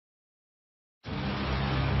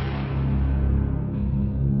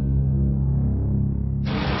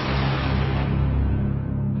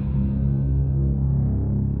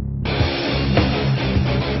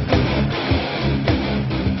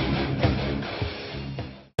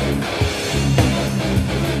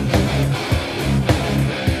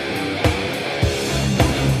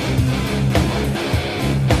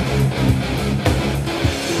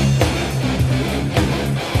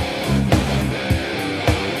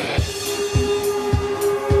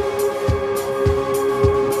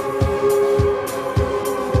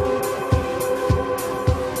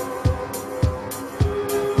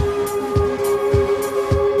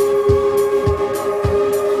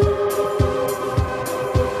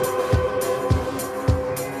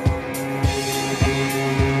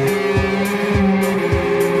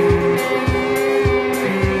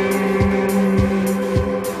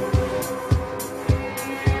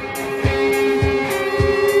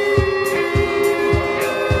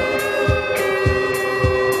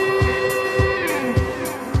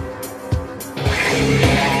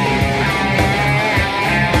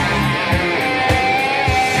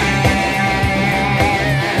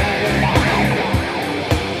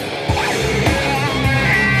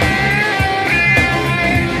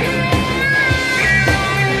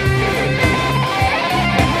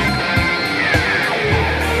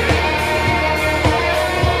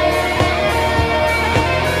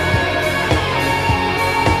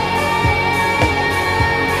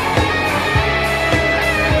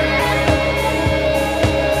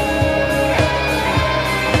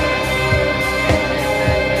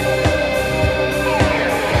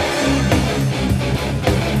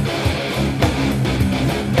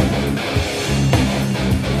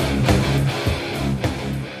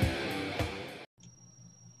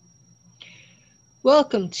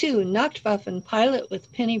Welcome to Nacht Waffen Pilot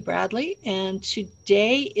with Penny Bradley, and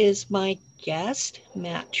today is my guest,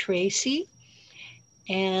 Matt Tracy,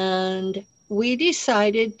 and we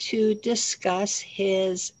decided to discuss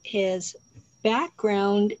his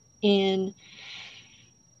background in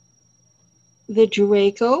the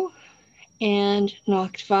Draco and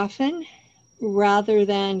Nacht Waffen rather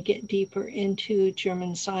than get deeper into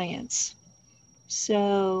German science.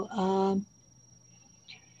 So,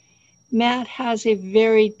 Matt has a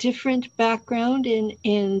very different background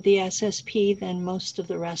in the SSP than most of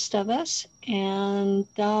the rest of us, and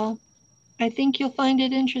I think you'll find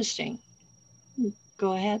it interesting.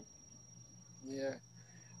 Go ahead. Yeah.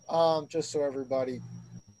 Just so everybody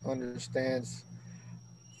understands,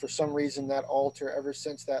 for some reason that altar, ever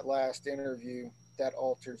since that last interview, that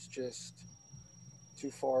altar's just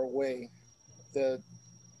too far away. The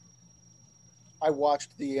I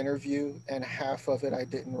watched the interview and half of it I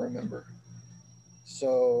didn't remember.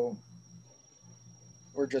 So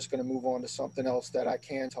we're just gonna move on to something else that I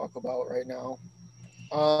can talk about right now.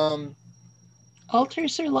 Um,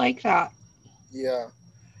 Altars are like that. yeah.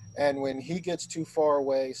 And when he gets too far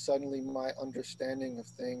away, suddenly my understanding of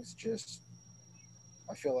things just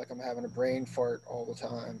I feel like I'm having a brain fart all the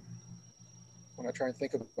time when I try and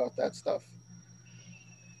think about that stuff.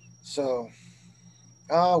 So,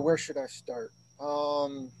 where should I start?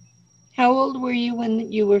 Um, How old were you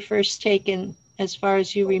when you were first taken, as far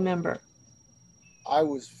as you remember? I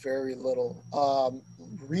was very little.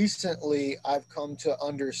 Recently, I've come to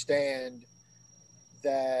understand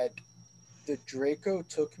that the Draco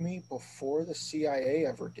took me before the CIA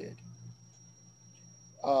ever did.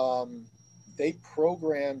 Um, they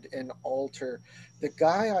programmed an altar. The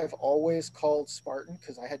guy I've always called Spartan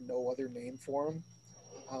because I had no other name for him.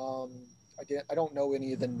 Um, I don't know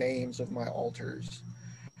any of the names of my altars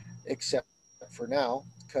except for now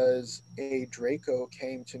because a Draco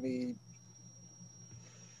came to me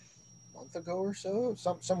a month ago or so,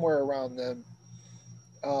 somewhere around then.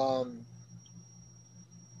 Um,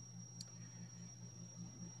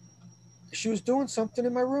 she was doing something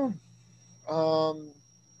in my room. Um,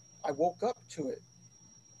 I woke up to it,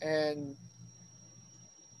 and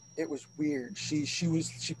it was weird. She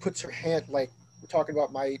puts her hand like we're talking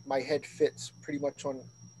about my head fits pretty much on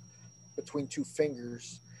between two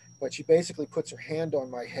fingers, but she basically puts her hand on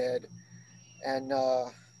my head and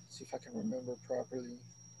see if I can remember properly.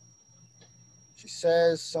 She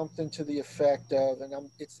says something to the effect of, and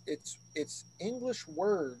it's English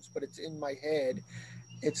words, but it's in my head.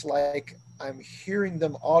 It's like I'm hearing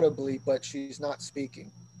them audibly, but she's not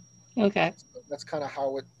speaking. Okay. So that's kind of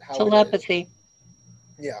how it is. Telepathy.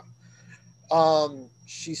 Yeah.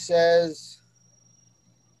 She says,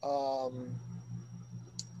 um,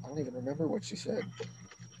 I don't even remember what she said.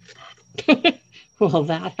 Well,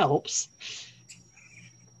 that helps.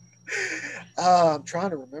 I'm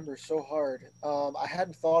trying to remember so hard. I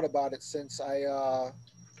hadn't thought about it since I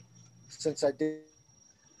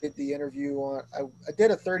did the interview on. I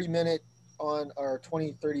did a 30-minute on or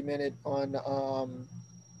 20-30 minute on.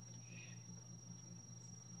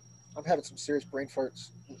 I'm having some serious brain farts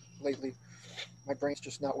lately. My brain's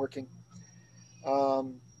just not working.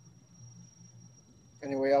 Um,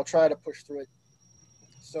 anyway, I'll try to push through it.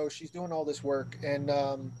 So she's doing all this work, and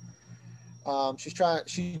she's trying.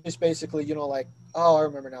 She just basically, like, oh, I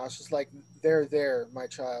remember now. It's just like, there, my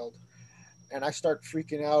child. And I start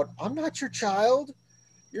freaking out. I'm not your child.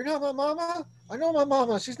 You're not my mama. I know my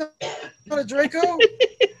mama. She's not a Draco.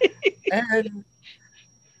 And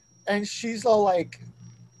and she's all like,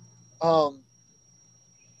 um,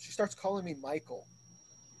 she starts calling me Michael.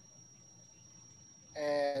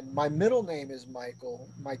 And my middle name is Michael.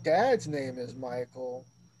 My dad's name is Michael.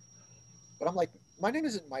 But I'm like, my name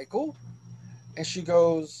isn't Michael. And she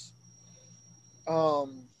goes,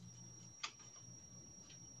 um,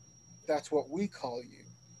 that's what we call you.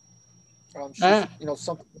 She's, Ah,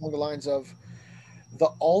 something along the lines of the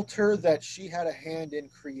altar that she had a hand in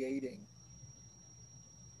creating.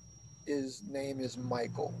 His name is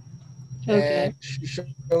Michael. And okay. she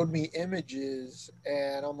showed me images,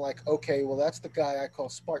 and I'm like, okay, well, that's the guy I call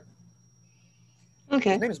Spartan. His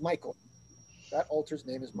Okay. name is Michael. That altar's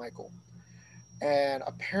name is Michael. And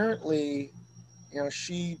apparently,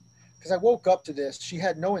 because I woke up to this, she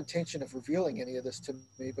had no intention of revealing any of this to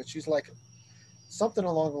me, but she's like, something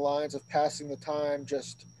along the lines of passing the time,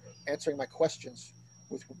 just answering my questions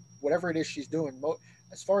with whatever it is she's doing.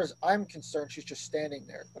 As far as I'm concerned, she's just standing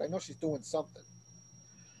there, but I know she's doing something.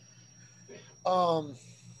 Um,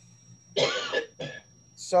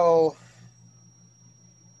 so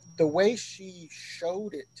the way she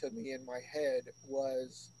showed it to me in my head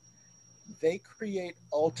was they create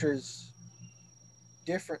altars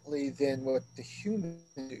differently than what the humans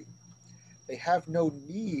do. They have no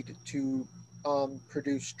need to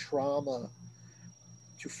produce trauma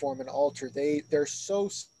to form an altar. They're so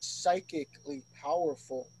psychically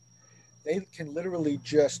powerful. They can literally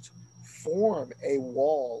just form a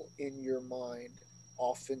wall in your mind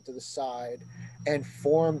off into the side and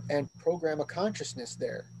form and program a consciousness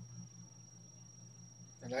there.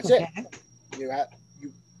 And that's it. Okay. You have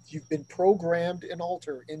you you've been programmed an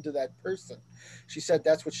altar into that person. She said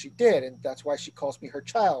that's what she did, and that's why she calls me her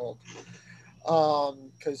child.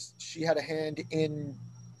 Because she had a hand in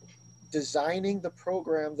designing the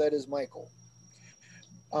program that is Michael.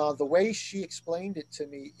 The way she explained it to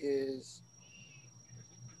me is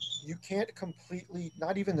you can't completely,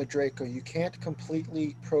 not even the Draco, you can't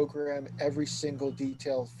completely program every single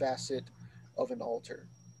detailed facet of an altar.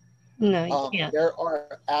 No, you can't. There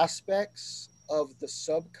are aspects of the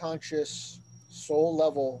subconscious soul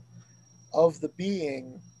level of the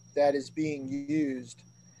being that is being used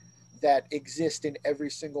that exist in every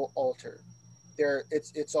single altar.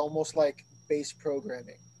 It's almost like base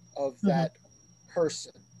programming of Hmm. that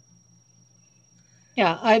person,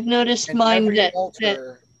 Yeah, I've noticed and mine every that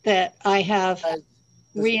altar that I have has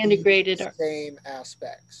these reintegrated. same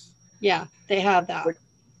aspects. Yeah, they have that. What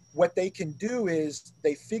what they can do is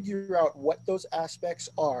they figure out what those aspects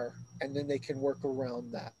are, and then they can work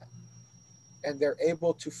around that, and they're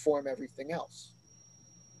able to form everything else.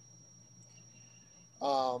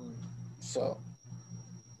 Um, so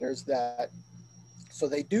there's that. So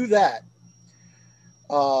they do that.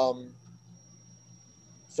 Um,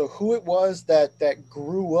 so who it was that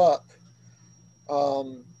grew up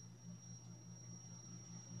um,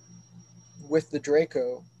 with the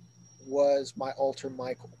Draco was my alter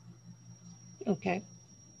Michael, Okay.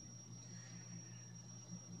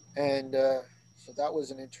 and so that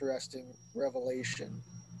was an interesting revelation.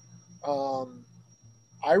 Um,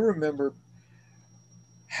 I remember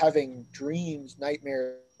having dreams,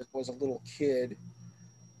 nightmares as I was a little kid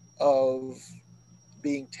of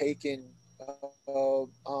being taken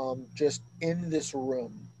just in this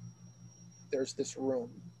room. There's this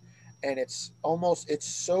room, and it's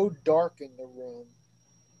so dark in the room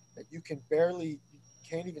that you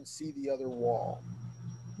can't even see the other wall.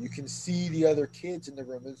 You can see the other kids in the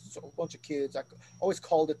room. There's a bunch of kids. I always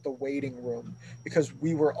called it the waiting room because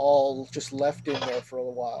we were all just left in there for a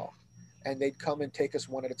while, and they'd come and take us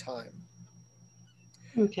one at a time.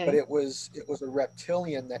 But Okay. it was a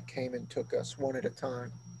reptilian that came and took us one at a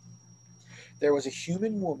time. There was a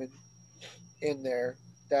human woman in there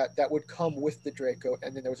that would come with the Draco,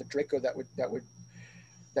 and then there was a Draco that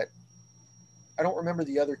I don't remember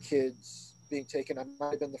the other kids being taken. I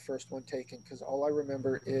might have been the first one taken because all I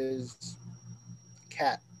remember is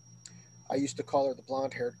Kat. I used to call her the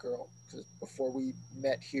blonde haired girl because before we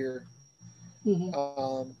met here, Hmm.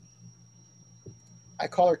 um, I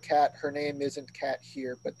call her Kat. Her name isn't Kat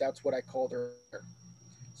here, but that's what I called her.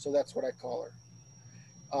 So that's what I call her.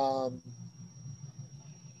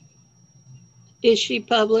 Is she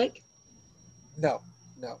public? No,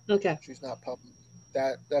 no, Okay. she's not public.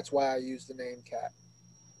 That's why I use the name Kat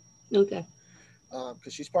Okay.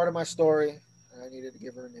 because she's part of my story. And I needed to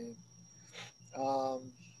give her a name.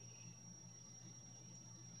 Um,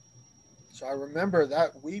 so I remember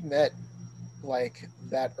that we met like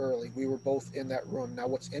that early. We were both in that room. Now,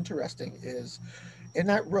 what's interesting is in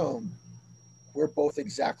that room, we're both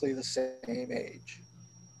exactly the same age.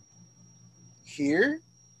 Here,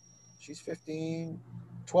 she's 15,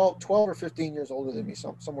 12 or 15 years older than me,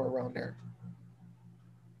 somewhere around there.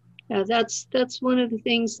 Yeah, that's one of the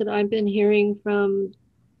things that I've been hearing from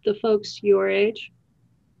the folks your age,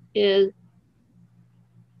 is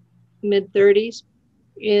mid 30s,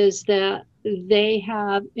 is that they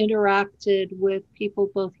have interacted with people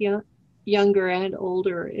both younger and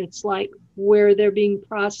older. It's like where they're being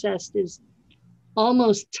processed is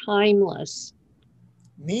almost timeless.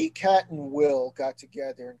 Me, Kat, and Will got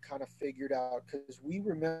together and kind of figured out because we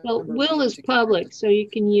remember Well, being Will is together at the public, so yeah, you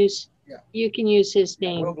can use his yeah, Will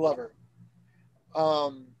name. Glover.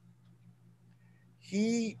 Um,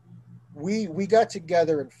 he we got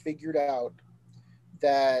together and figured out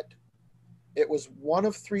that it was one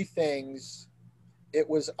of three things. It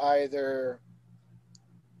was either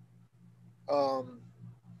um,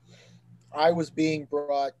 I was being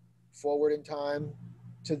brought forward in time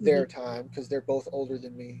to their Hmm. time because they're both older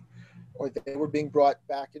than me, or they were being brought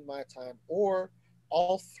back in my time, or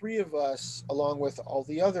all three of us, along with all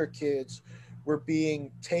the other kids, were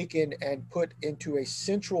being taken and put into a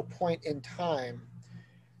central point in time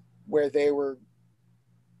where they were,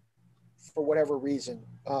 for whatever reason,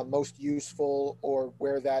 most useful, or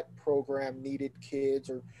where that program needed kids,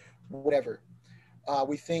 or whatever.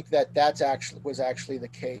 We think that was actually the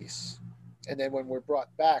case, and then when we're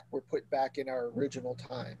brought back, we're put back in our original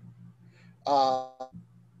time. Um,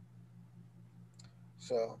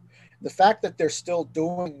 so the fact that they're still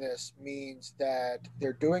doing this means that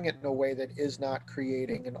they're doing it in a way that is not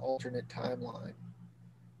creating an alternate timeline,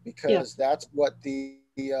 Yeah. because that's what the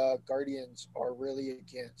Guardians are really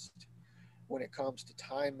against when it comes to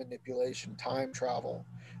time manipulation, time travel.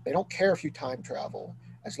 They don't care if you time travel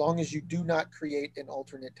as long as you do not create an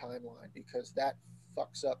alternate timeline, because that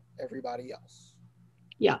fucks up everybody else.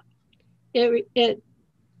 Yeah. It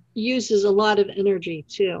uses a lot of energy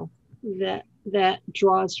too that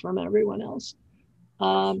draws from everyone else. Yes.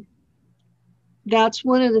 Um, that's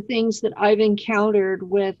one of the things that I've encountered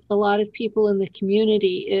with a lot of people in the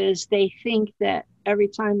community is they think that every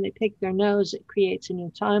time they pick their nose, it creates a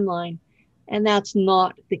new timeline, and that's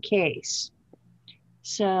not the case.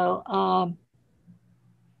 So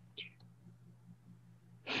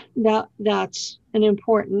that's an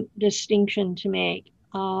important distinction to make.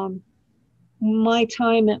 My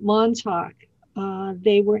time at Montauk,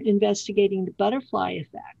 they were investigating the butterfly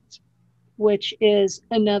effect, which is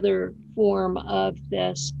another form of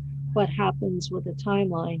this, what happens with a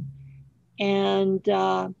timeline. And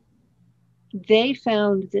they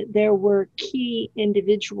found that there were key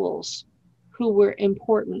individuals who were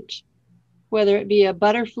important, whether it be a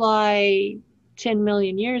butterfly 10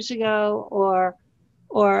 million years ago or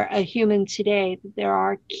a human today, that there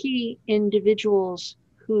are key individuals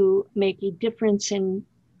who make a difference in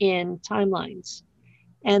timelines,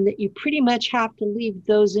 and that you pretty much have to leave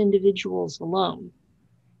those individuals alone,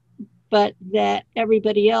 but that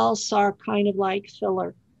everybody else are kind of like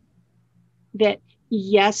filler. That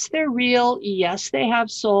yes, they're real, yes, they have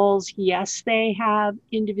souls, yes, they have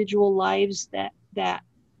individual lives that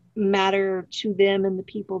matter to them and the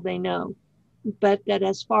people they know, but that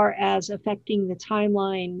as far as affecting the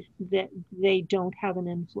timeline, that they don't have an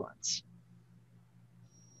influence.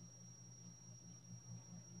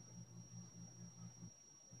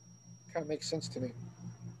 Kind of makes sense to me.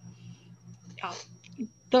 Yeah.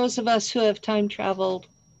 Those of us who have time traveled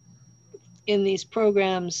in these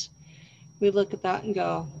programs, we look at that and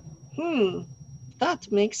go,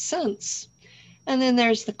 that makes sense. And then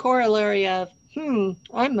there's the corollary of,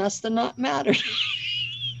 I must have not mattered.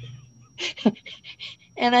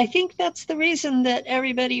 And I think that's the reason that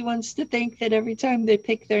everybody wants to think that every time they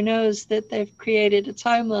pick their nose that they've created a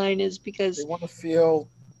timeline, is They because, want to feel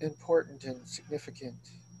important and significant.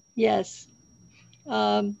 yes,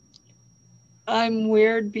 um, I'm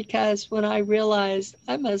weird because when I realized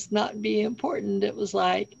I must not be important, it was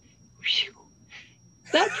like, whew,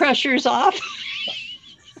 that pressure's off.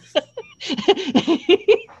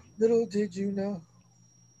 Little did you know.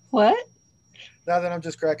 What? Now that I'm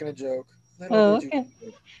just cracking a joke. Little Oh, did you okay.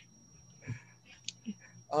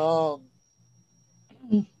 know.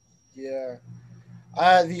 Yeah.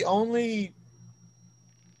 The only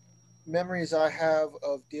memories I have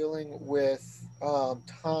of dealing with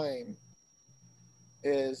time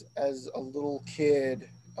is as a little kid.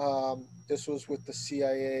 This was with the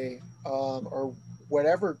CIA, or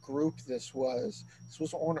whatever group this was. This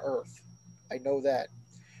was on Earth. I know that.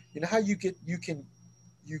 You know how you can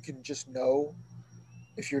just know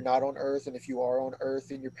if you're not on Earth and if you are on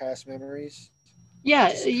Earth in your past memories. You Yeah,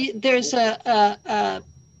 just kind of there's know. a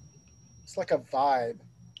It's like a vibe.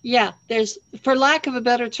 yeah, there's, for lack of a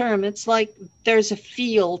better term, it's like there's a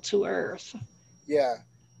feel to Earth. Yeah,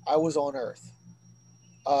 I was on Earth.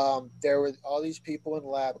 There were all these people in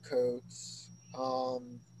lab coats.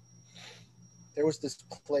 There was this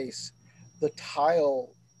place. The tile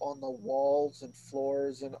on the walls and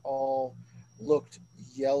floors and all looked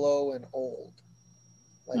yellow and old.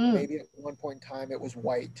 Like Mm. maybe at one point in time it was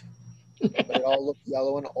white, but it all looked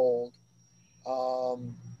yellow and old.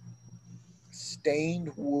 Um,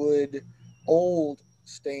 Stained wood, old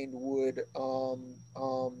stained wood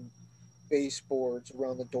baseboards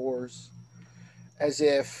around the doors, as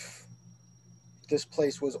if this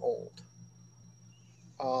place was old.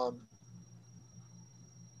 Um,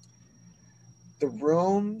 the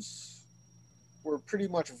rooms were pretty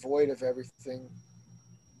much void of everything.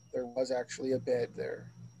 There was actually a bed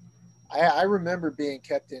there. I remember being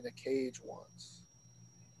kept in a cage once,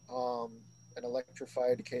 um, an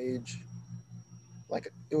electrified cage.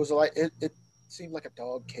 It seemed like a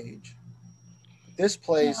dog cage. This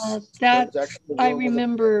place, there was That's, actually a I room with a bed.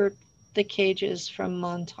 remember the cages from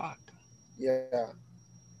Montauk. Yeah,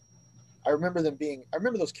 I remember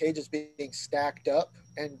those cages being stacked up,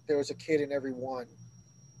 and there was a kid in every one,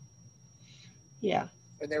 Yeah.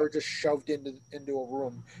 and they were just shoved into a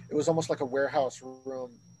room. It was almost like a warehouse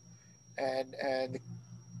room, and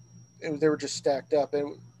they were just stacked up.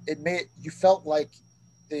 It made you felt like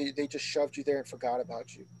they just shoved you there and forgot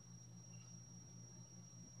about you.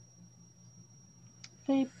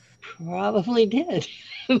 They probably did.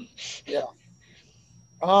 Yeah.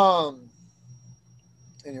 Um.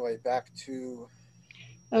 Anyway, back to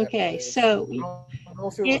that Okay, place. so I don't know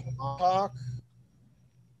if it was it, Montauk.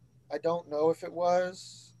 I don't know if it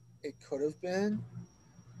was. It could have been.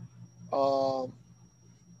 Um.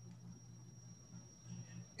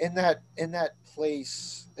 In that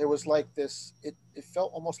place, there was like this. It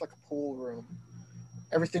felt almost like a pool room.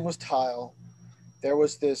 Everything was tile. There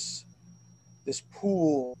was this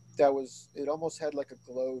pool that was. It almost had like a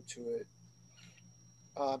glow to it,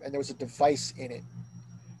 and there was a device in it,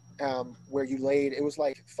 where you laid. It was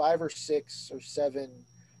like 5 or 6 or 7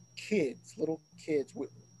 kids, little kids.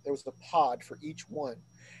 There was a pod for each one,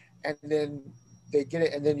 and then they get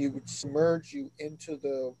it, and then you would submerge you into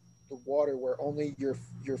the water where only your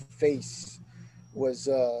face was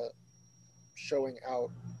showing out.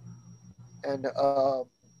 And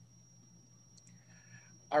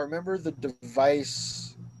I remember the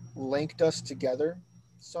device linked us together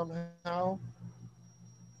somehow,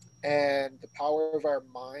 and the power of our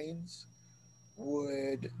minds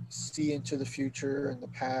would see into the future and the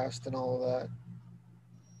past and all of that.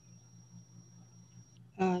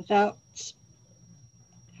 that's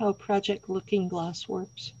how Project Looking Glass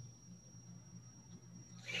works.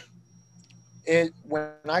 It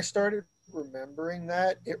when I started remembering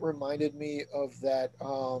that, it reminded me of that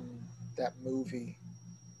movie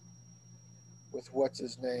with what's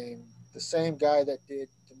his name, the same guy that did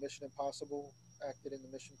the Mission Impossible, acted in the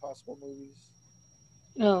Mission Impossible movies.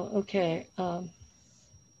 Oh, okay.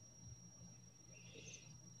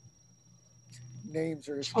 Names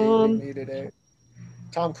are escaping Tom, me today.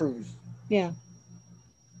 Tom Cruise. yeah.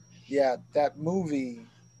 Yeah, that movie,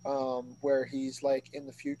 where he's like in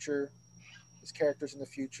the future. His character's in the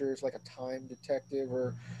future is like a time detective,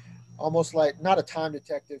 or almost like not a time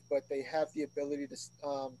detective, but they have the ability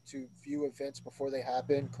to view events before they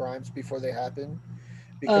happen, crimes before they happen,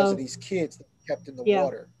 because of Oh, these kids that are kept in the yeah.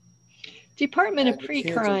 water, Department of and the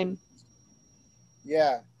kids are, Pre-Crime.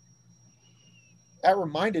 yeah, that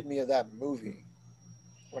reminded me of that movie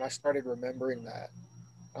when I started remembering that.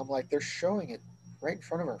 I'm like, they're showing it right in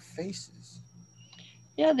front of our faces.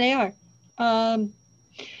 Yeah, they are. Um,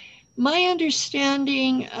 my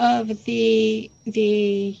understanding of the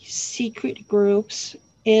secret groups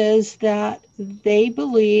is that they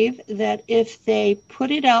believe that if they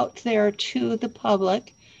put it out there to the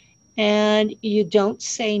public and you don't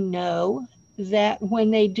say no, that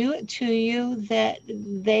when they do it to you, that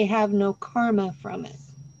they have no karma from it.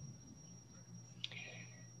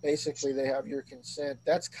 Basically, they have your consent.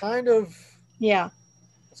 Yeah,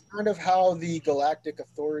 That's kind of how the Galactic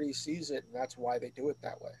Authority sees it, and that's why they do it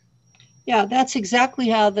that way. yeah, that's exactly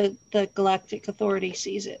how the Galactic Authority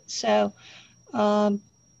sees it. So um,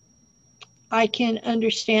 I can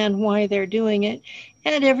understand why they're doing it.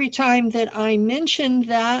 And every time that I mention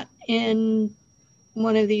that in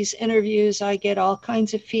one of these interviews, I get all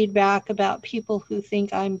kinds of feedback about people who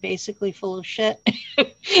think I'm basically full of shit.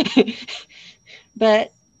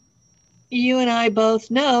 But you and I both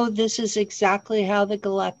know this is exactly how the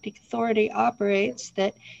Galactic Authority operates,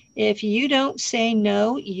 that if you don't say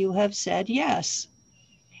no, you have said yes.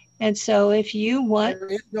 And so if you want, There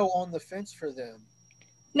is no on the fence for them.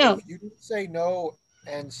 If no, you say no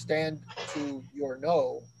and stand to your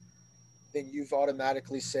no, then you've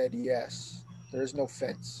automatically said yes. There is no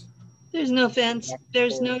fence there's no with the fence, Galactic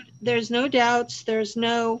Authority. there's no doubts, there's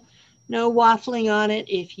no waffling on it.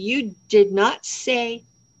 If you did not say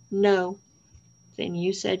no, then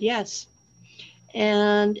you said yes.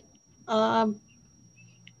 And um,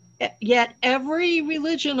 yet every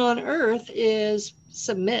religion on earth is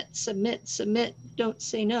submit, submit, submit, don't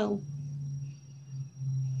say no.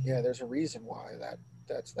 Yeah, there's a reason why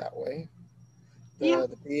that's that way. Yeah,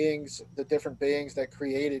 The different beings that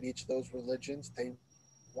created each of those religions, they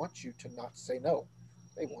want you to not say no.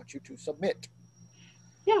 They want you to submit.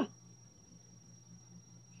 yeah.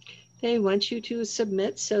 They want you to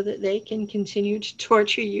submit so that they can continue to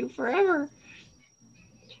torture you forever.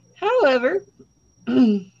 However,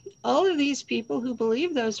 all of these people who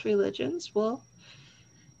believe those religions will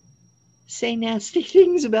say nasty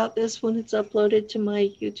things about this when it's uploaded to my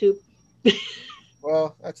YouTube.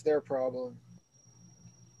 Well, that's their problem.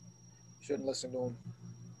 Shouldn't listen to them.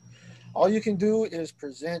 All you can do is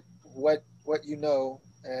present what you know,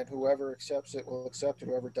 and whoever accepts it will accept it.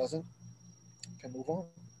 Whoever doesn't can move on.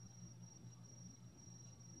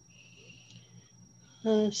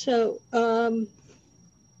 So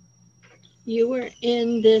you were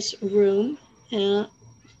in this room.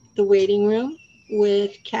 the waiting room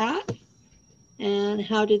with Kat, and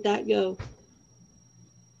how did that go?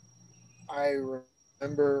 I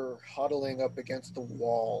remember huddling up against the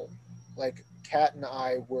wall. Like Kat and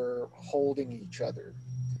I were holding each other.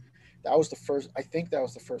 That was the first, I think that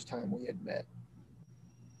was the first time we had met.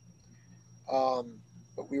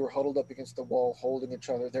 But we were huddled up against the wall holding each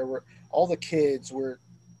other. There were, all the kids were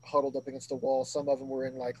huddled up against the wall. Some of them were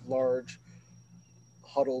in like large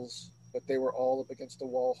huddles, but they were all up against the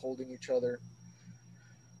wall holding each other.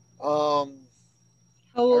 Um,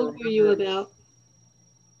 How I old were you remember, about?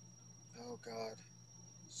 oh God,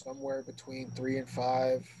 somewhere between 3 and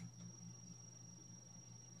 5,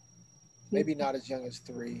 maybe not as young as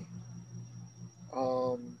 3.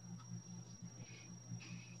 Um,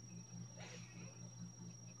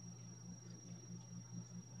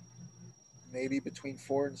 maybe between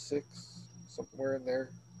 4 and 6, somewhere in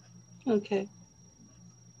there. Okay.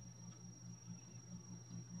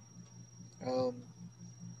 Um,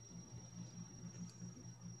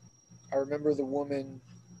 I remember the woman.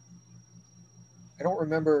 I don't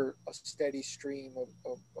remember a steady stream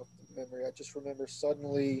of the memory. I just remember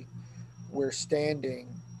suddenly we're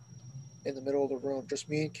standing in the middle of the room, just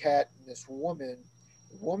me and Kat and this woman.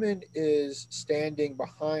 The woman is standing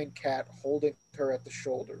behind Kat, holding her at the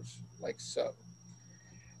shoulders, like so.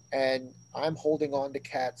 And I'm holding on to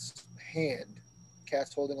Kat's hand.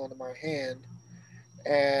 Kat's holding on to my hand.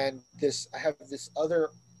 And this, I have this other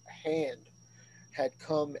hand had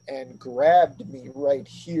come and grabbed me right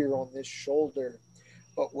here on this shoulder.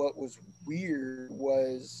 But what was weird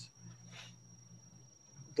was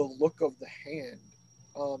the look of the hand.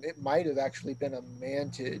 It might have actually been a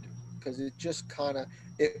mantid because it just kind of,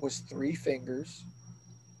 it was 3 fingers,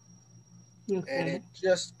 and Okay. it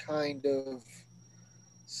just kind of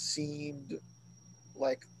seemed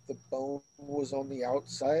like the bone was on the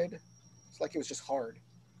outside. It's like it was just hard.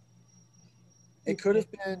 Okay.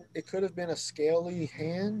 It could have been a scaly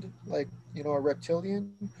hand, like a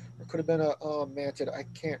reptilian, or could have been a mantid.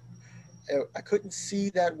 I couldn't see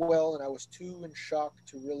that well, and I was too in shock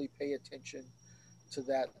to really pay attention to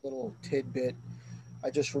that little tidbit. I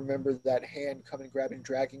just remember that hand coming, grabbing,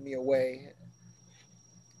 dragging me away,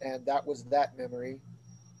 and that was that memory.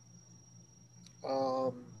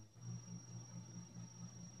 Um,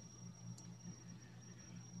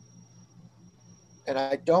 and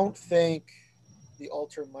I don't think the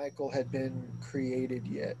Alter Michael had been created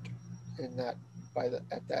yet in that by the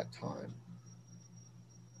at that time.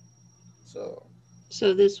 So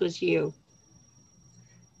So this was you.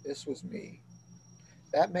 this was me.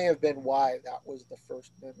 That may have been why that was the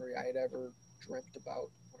first memory I had ever dreamt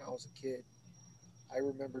about when I was a kid. I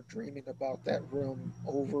remember dreaming about that room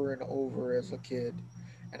over and over as a kid,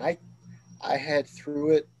 and I had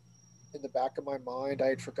threw it in the back of my mind. I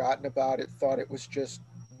had forgotten about it, thought it was just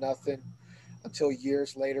nothing until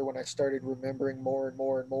years later when I started remembering more and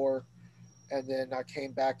more and more. And then I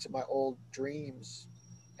came back to my old dreams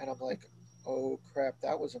and I'm like, oh crap,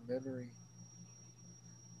 that was a memory.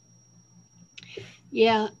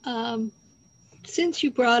 Yeah. Since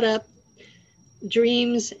you brought up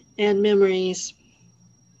dreams and memories,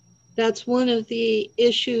 that's one of the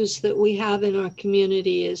issues that we have in our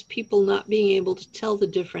community is people not being able to tell the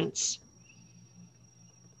difference.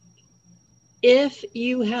 If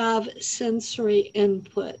you have sensory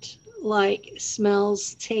input like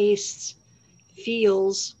smells, tastes,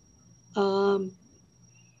 feels, um,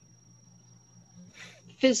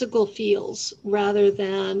 physical feels rather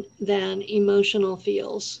than emotional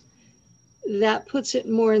feels, that puts it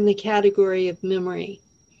more in the category of memory.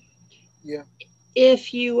 Yeah,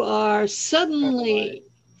 If you are kind of like suddenly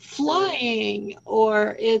right, flying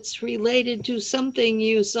or it's related to something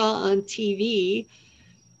you saw on TV,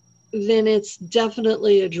 then it's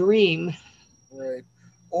definitely a dream. right.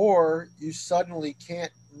 Or you suddenly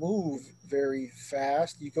can't move very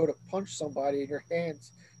fast. You go to punch somebody and your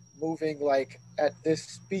hands moving like at this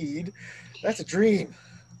speed. That's a dream.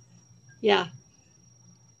 Yeah.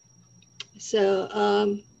 So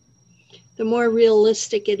the more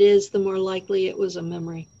realistic it is, the more likely it was a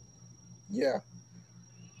memory. Yeah,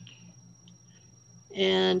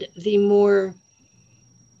 And the more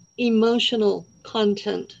emotional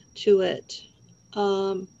content to it.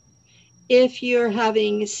 Um, if you're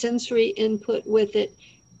having sensory input with it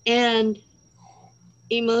and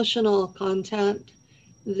emotional content,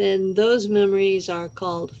 then those memories are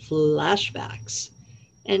called flashbacks.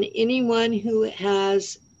 And anyone who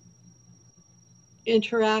has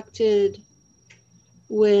interacted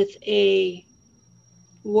with a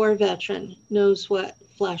war veteran knows what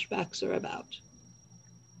flashbacks are about.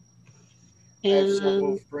 I have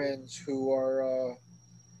several And friends who are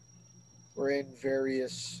were in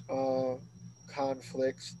various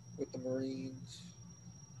conflicts with the Marines.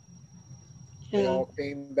 They Yeah. all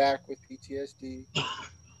came back with PTSD.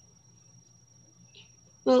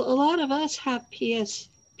 Well, a lot of us have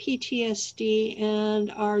PTSD,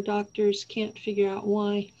 and our doctors can't figure out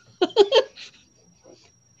why.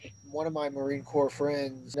 One of my Marine Corps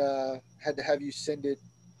friends had to have you send it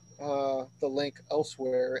the link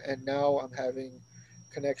elsewhere, and now I'm having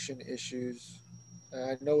connection issues.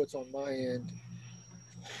 I know it's on my end.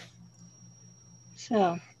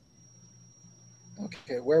 So,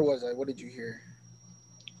 Okay, where was I? What did you hear?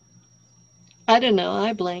 I don't know.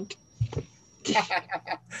 I blanked.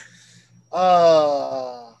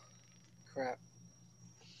 Ah, crap.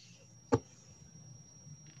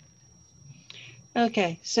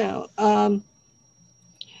 Okay, so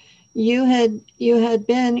you had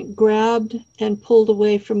been grabbed and pulled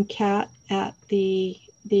away from Kat at the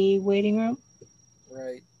waiting room,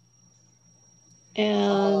 Right.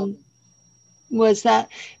 and Um, was that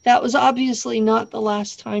was obviously not the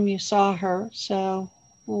last time you saw her. So,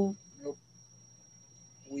 well, nope.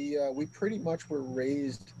 We pretty much were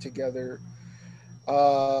raised together.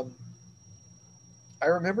 Um, I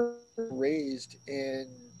remember being raised in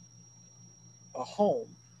a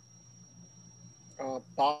home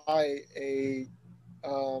by a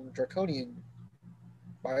draconian,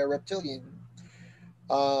 by a reptilian,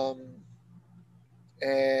 um,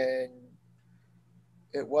 and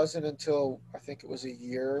it wasn't until I think it was a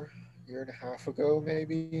year and a half ago,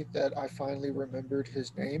 maybe, that I finally remembered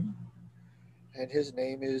his name, and his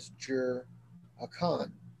name is Jur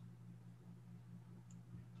Akin.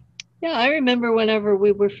 yeah, I remember whenever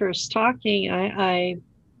we were first talking,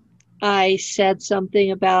 I said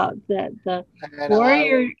something about that the And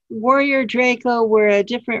warrior Draco were a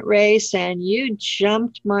different race, and you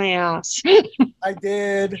jumped my ass. I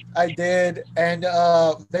did, and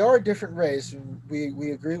they are a different race, and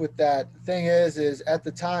we agree with that. The thing is at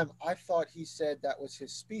the time I thought he said that was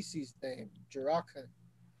his species name, Jur Akin,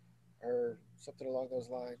 or something along those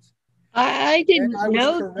lines. I Then didn't I was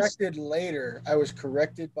know this. corrected later. I was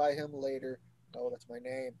corrected by him later. No, that's my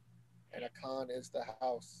name, and Akan is the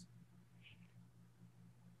house.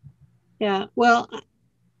 Yeah, well,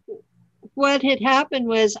 what had happened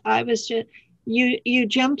was I was just you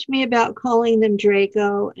jumped me about calling them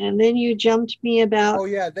Draco, and then you jumped me about Oh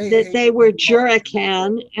yeah, they that hate they were being called Jur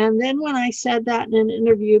Akin, Draco. and then when I said that in an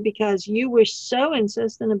interview because you were so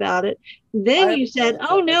insistent about it, then I you said,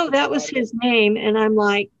 "Oh no, apologized that was about it. his name," and I'm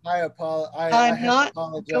like, I "I'm had not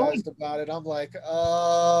going." apologized about it. I'm like,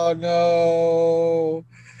 oh no,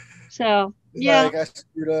 So yeah, like I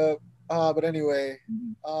screwed up. But anyway,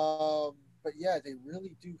 but yeah, they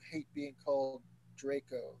really do hate being called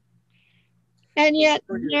Draco. and But yet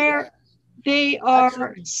yeah, they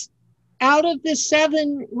are actually, out of the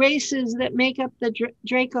seven races that make up the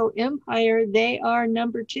Draco Empire, they are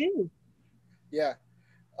number two. yeah.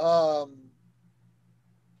 Um,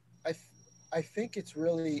 I th- I think it's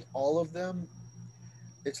really all of them.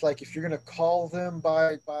 It's like if you're gonna call them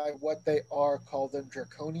by what they are, call them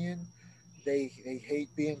draconian. They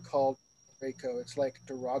hate being called Draco. It's like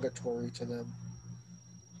derogatory to them.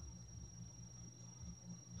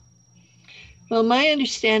 Well, my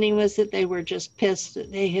understanding was that they were just pissed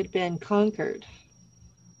that they had been conquered.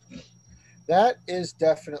 That is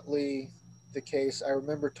definitely the case. I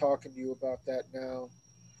remember talking to you about that now.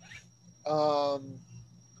 Um,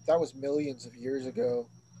 that was millions of years ago.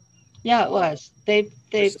 Yeah, it Uh, was. They've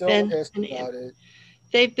they're they've still been pissed an about it,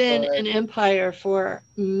 they've been but an empire for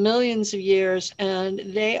millions of years, and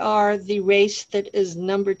they are the race that is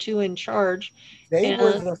number two in charge. they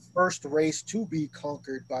were And the first race to be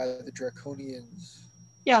conquered by the Draconians,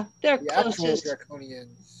 yeah, they're the actual closest.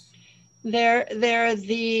 Draconians. They're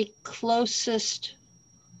the closest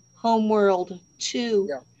homeworld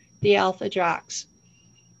to Yeah, the Alpha Dracs,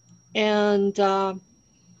 and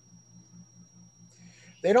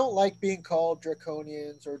they don't like being called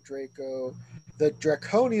Draconians or Draco. The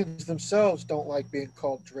Draconians themselves don't like being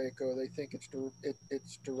called Draco. They think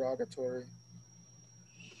it's derogatory.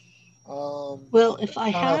 well, if That's I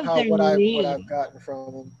kind of have how their what I've name, gotten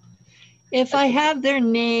from them. if I I think have their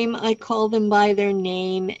name, I call them by their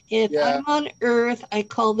name. If yeah, I'm on Earth, I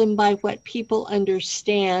call them by what people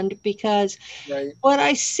understand because right. what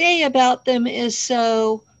I say about them is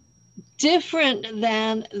so different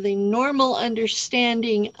than the normal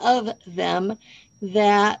understanding of them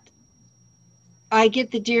that I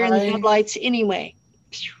get the deer in the My headlights anyway.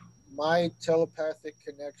 my telepathic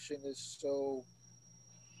connection is so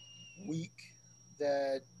weak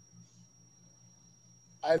that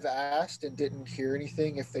I've asked and didn't hear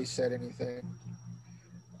anything if they said anything.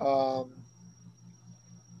 Um,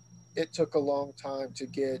 it took a long time to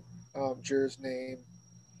get Jur's name,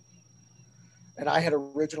 and I had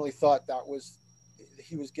originally thought that was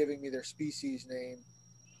he was giving me their species name.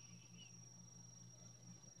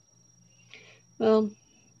 Well,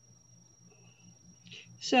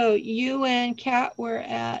 so you and Kat were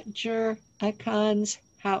at Jur Akin's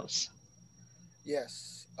house.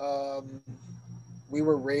 Yes, we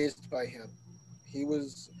were raised by him. He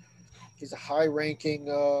was he's a high-ranking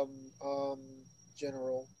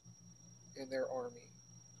general in their army.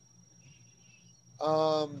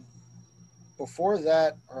 Um, Before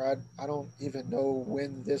that, or I don't even know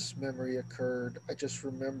when this memory occurred. I just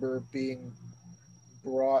remember being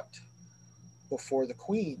brought before the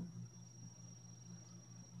queen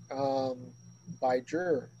um, by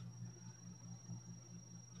Jur,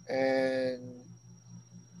 and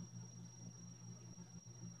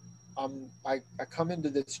I come into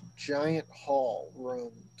this giant hall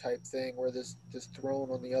room type thing where there's this throne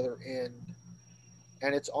on the other end,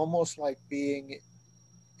 and it's almost like being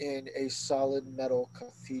in a solid metal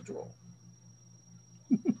cathedral.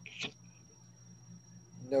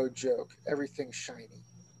 No joke. Everything's shiny.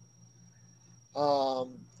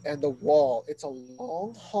 And the wall, it's a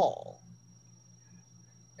long hall,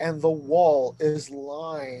 and the wall is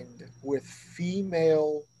lined with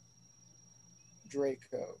female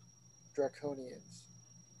Draconians,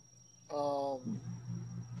 um,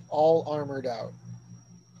 all armored out.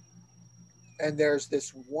 And there's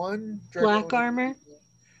this one Black Draconian armor? female,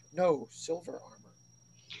 no, silver armor.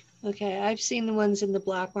 Okay, I've seen the ones in the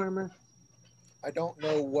black armor. I don't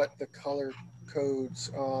know what the color codes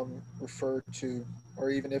refer to, or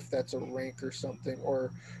even if that's a rank or something,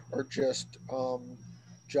 or just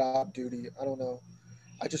job duty. I don't know.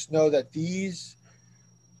 I just know that these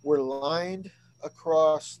were lined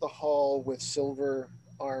across the hall with silver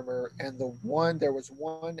armor, and there was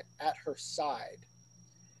one at her side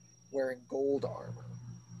wearing gold armor,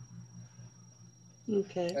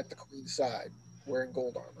 Okay. at the queen's side wearing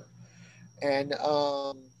gold armor. And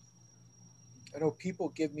I know people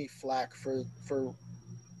give me flack for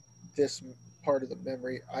this part of the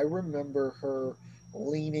memory. I remember her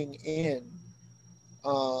leaning in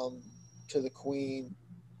um, to the queen,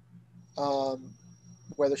 um,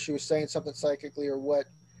 whether she was saying something psychically or what.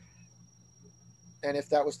 And if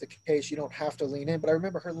that was the case, you don't have to lean in. But I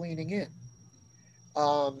remember her leaning in.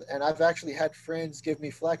 And I've actually had friends give me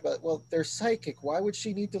flack about, well, they're psychic. Why would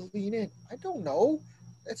she need to lean in? I don't know.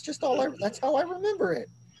 That's just that's how I remember it.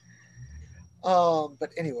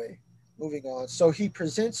 But anyway, moving on. So he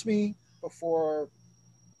presents me before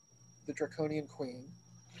the Draconian Queen,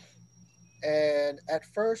 and at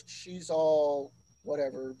first she's all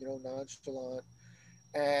whatever, nonchalant.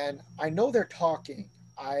 And I know they're talking.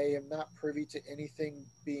 I am not privy to anything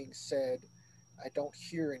being said. I don't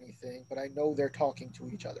hear anything, but I know they're talking to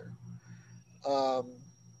each other. Um,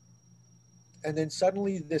 and then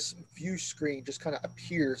suddenly this view screen just kind of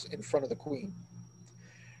appears in front of the queen.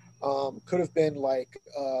 Could have been like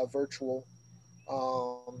virtual,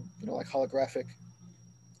 like holographic,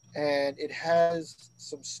 and it has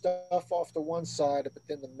some stuff off to one side, but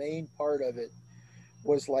then the main part of it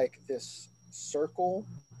was like this circle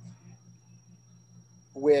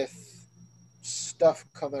with stuff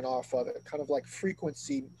coming off of it, kind of like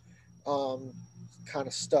frequency um, kind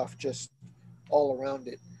of stuff just all around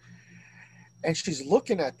it. And she's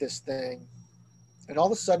looking at this thing, and all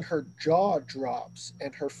of a sudden her jaw drops,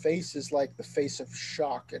 and her face is like the face of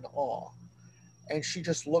shock and awe. And she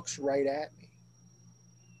just looks right at me.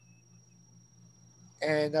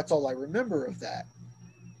 And that's all I remember of that.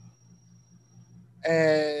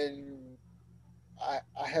 And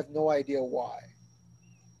I have no idea why.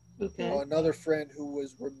 Okay. Another friend who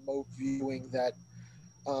was remote viewing that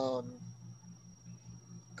um,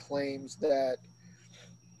 claims that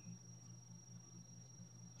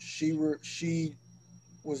she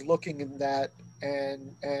was looking in that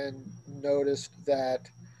and noticed that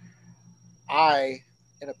I,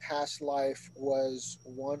 in a past life, was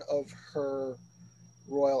one of her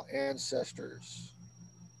royal ancestors.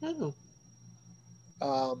 Oh,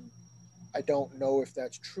 Um, I don't know if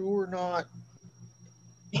that's true or not.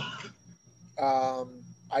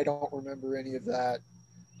 I don't remember any of that.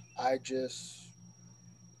 I just,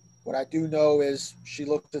 what I do know is she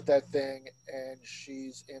looked at that thing and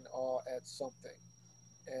she's in awe at something,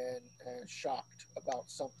 and shocked about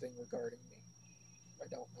something regarding me. I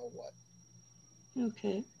don't know what.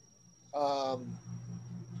 okay. Um,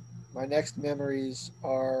 my next memories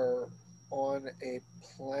are on a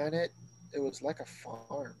planet. It was like a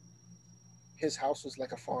farm. His house was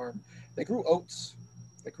like a farm. They grew oats.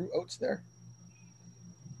 They grew oats there.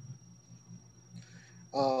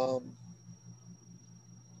 Um,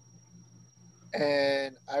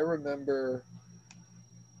 And I remember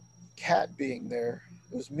Kat being there.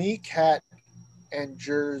 It was me, Kat, and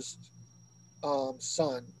Jur's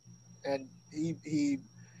son, and he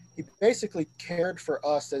basically cared for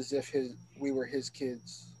us as if we were his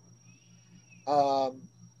kids. Um,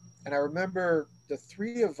 and I remember the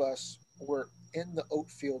three of us were in the oat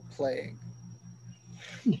field playing.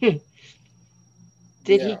 Did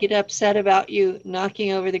he Yeah, get upset about you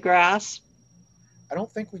knocking over the grass? I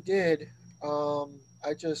don't think we did.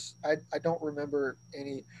 I don't remember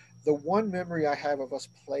any. The one memory I have of us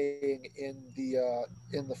playing in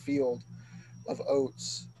the field of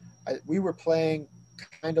oats, we were playing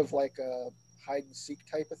kind of like a hide and seek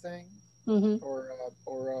type of thing, Hmm. or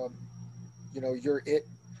you're it,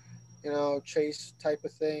 chase type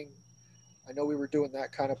of thing. I know we were doing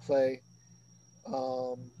that kind of play.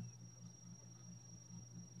 Um,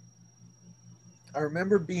 I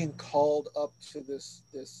remember being called up to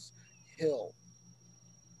this hill,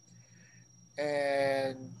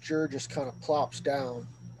 and Jur just kind of plops down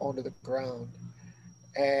onto the ground,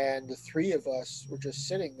 and the three of us were just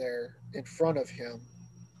sitting there in front of him.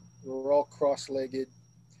 We were all cross-legged,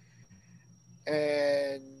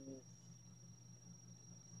 and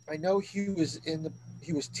I know he was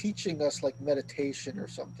teaching us like meditation or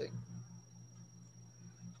something.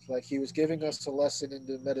 Like he was giving us a lesson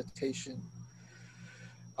into meditation.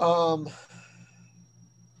 Um,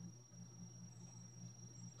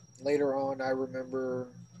 Later on, I remember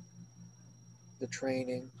the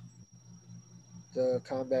training, the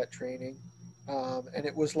combat training, and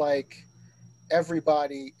it was like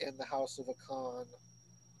everybody in the House of Akan,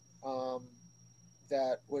 um,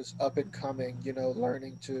 that was up and coming,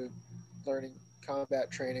 learning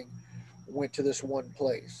combat training, went to this one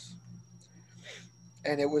place,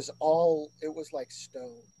 and it was like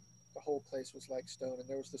stone. The whole place was like stone, and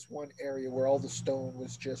there was this one area where all the stone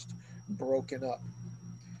was just broken up,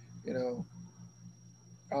 you know.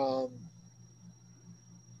 Um,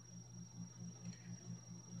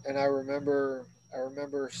 and I remember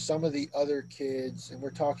some of the other kids, and we're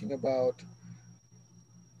talking about,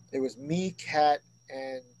 it was me, Cat,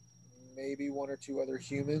 and maybe one or two other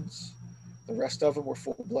humans. The rest of them were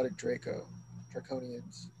full-blooded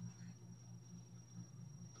Draconians.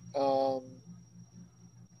 Um,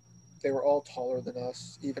 they were all taller than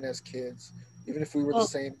us, even as kids. Even if we were the Well,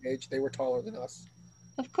 same age, they were taller than us.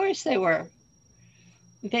 of course they were.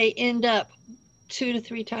 They end up 2 to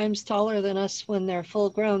 3 times taller than us when they're full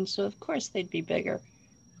grown, so of course they'd be bigger.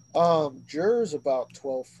 Jur's about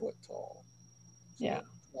 12 foot tall, Yeah. so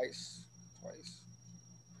twice.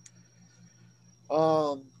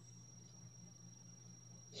 Um,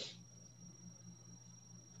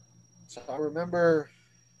 so I remember,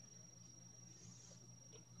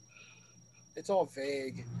 it's all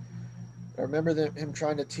vague. I remember him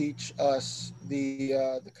trying to teach us the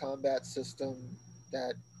combat system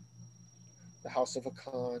that the House of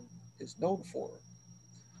Akan is known for,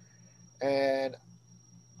 and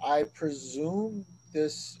I presume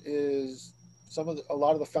this is a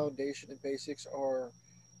lot of the foundation and basics are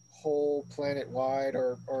whole planet wide,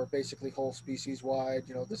 or basically whole species wide.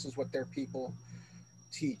 This is what their people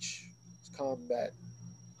teach. It's combat.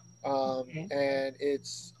 Okay. And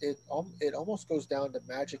it almost goes down to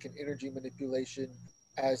magic and energy manipulation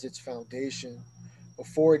as its foundation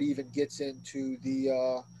before it even gets into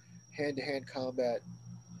the hand-to-hand combat.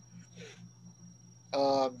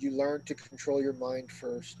 You learn to control your mind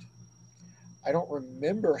first. I don't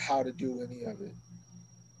remember how to do any of it,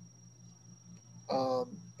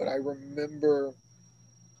 but I remember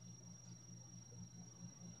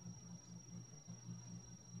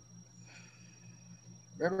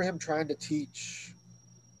him trying to teach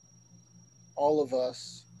all of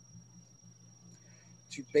us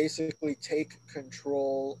to basically take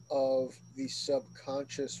control of the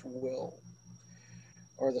subconscious will,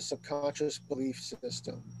 or the subconscious belief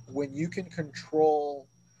system. When you can control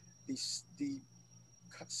the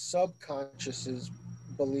subconscious's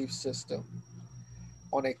belief system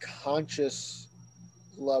on a conscious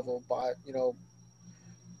level,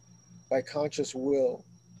 by conscious will,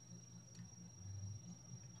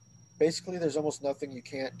 basically there's almost nothing you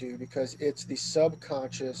can't do, because it's the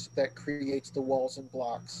subconscious that creates the walls and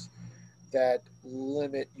blocks that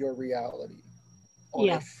limit your reality on a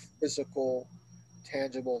Yeah. physical,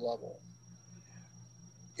 tangible level.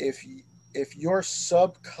 If your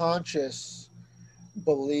subconscious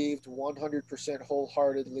believed 100%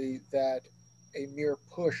 wholeheartedly that a mere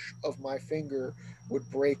push of my finger would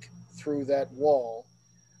break through that wall,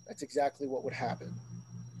 that's exactly what would happen.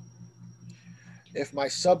 If my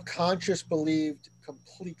subconscious believed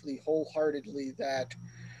completely, wholeheartedly that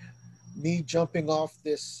me jumping off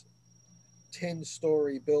this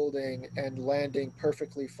 10-story building and landing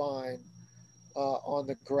perfectly fine on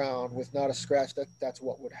the ground with not a scratch, that's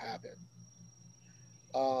what would happen.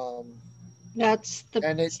 Um, That's the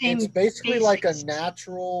and it's same basically like a basics.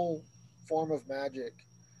 natural form of magic.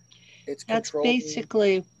 It's That's controlling.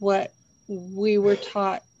 basically what we were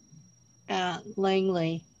taught at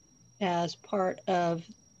Langley as part of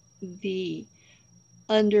the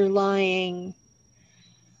underlying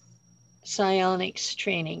psionics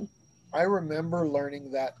training. I remember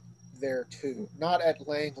learning that there too. Not at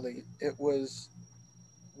Langley. It was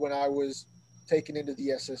when I was taken into the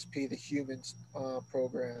SSP, the humans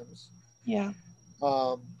programs. Yeah,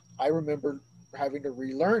 Um, I remember having to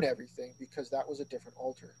relearn everything because that was a different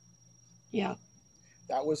altar. yeah.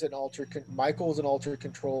 That was an altar. Michael was an altar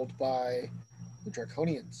controlled by the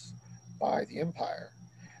Draconians, by the Empire,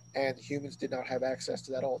 and the humans did not have access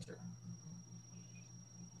to that altar.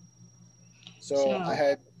 So I So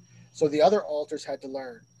had, so the other altars had to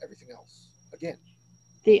learn everything else again.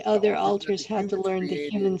 the The other altars that the altars had to humans learn the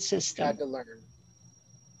created human had system. to learn.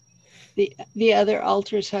 The other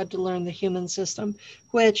altars had to learn the human system,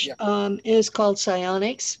 which Yeah, is called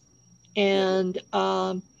psionics. yeah. And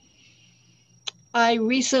I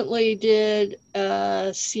recently did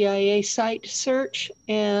a CIA site search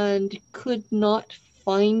and could not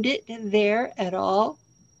find it there at all.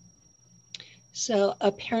 So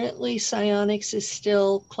apparently, psionics is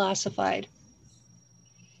still classified.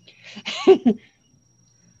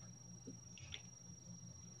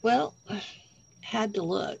 Well, had to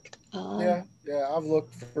look. Yeah, yeah. I've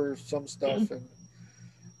looked for some stuff and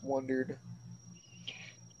wondered.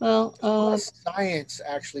 Well, There's a lot of science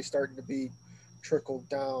actually starting to be trickled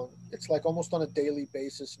down. It's like almost on a daily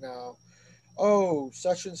basis now. Oh,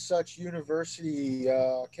 such and such university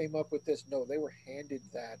came up with this. No, they were handed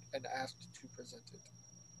that and asked to present it.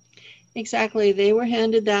 exactly. They were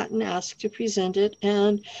handed that and asked to present it.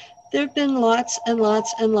 And there have been lots and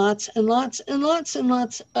lots and lots and lots and lots and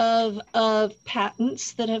lots of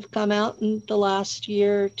patents that have come out in the last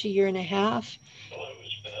year to year and a half,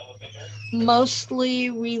 mostly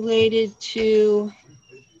related to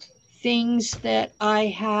things that I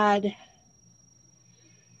had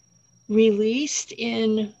released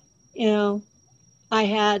in, you know, I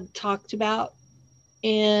had talked about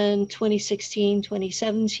in 2016,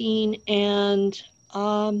 2017, and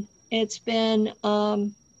it's been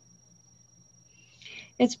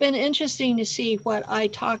it's been interesting to see what I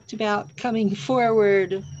talked about coming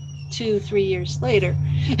forward 2, 3 years later.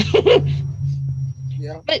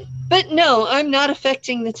 Yeah. But no, I'm not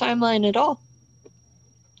affecting the timeline at all.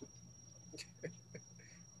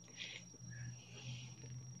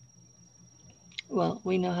 Well,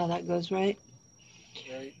 we know how that goes, right?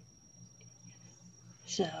 Right.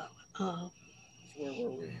 So, um, So where were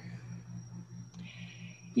we?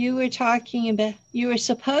 you were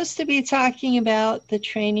supposed to be talking about the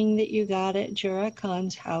training that you got at Jur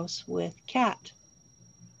Akin's house with Kat.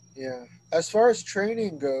 Yeah. As far as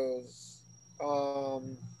training goes,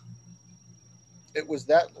 it was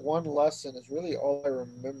that one lesson is really all I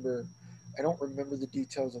remember. I don't remember the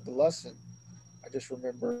details of the lesson. I just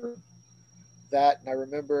remember that, and I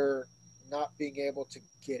remember not being able to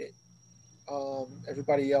get it.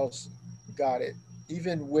 Everybody else got it,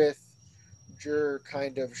 even with Jur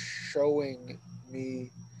kind of showing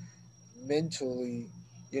me mentally,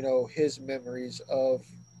 his memories of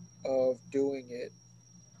doing it.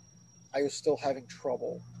 I was still having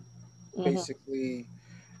trouble. Mhm. Basically,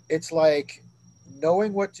 it's like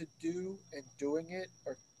knowing what to do and doing it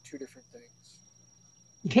are two different things.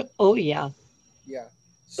 Oh, yeah. Yeah.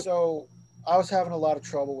 So I was having a lot of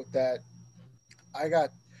trouble with that. I got,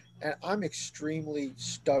 and I'm extremely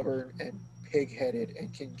stubborn and pig-headed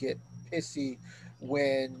and can get pissy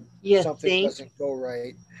when You something think? doesn't go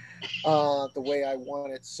right the way I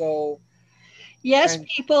want it. So, Yes, and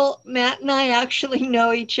people, Matt and I actually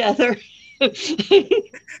know each other.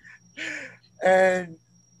 and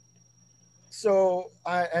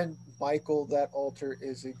and Michael, that altar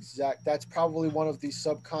is exact. That's probably one of the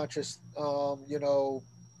subconscious,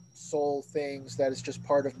 soul things that is just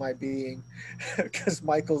part of my being, because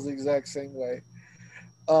Michael's the exact same way.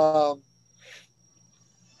 Um,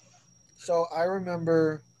 so I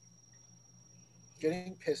remember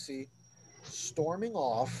getting pissy, storming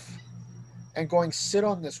off, and going sit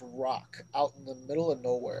on this rock out in the middle of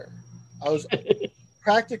nowhere. I was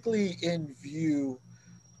practically in view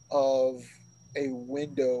of a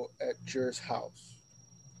window at Jur's house,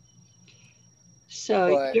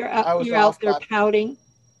 So but I was you're out off there by pouting.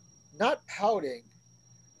 not pouting.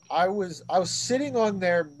 I was sitting on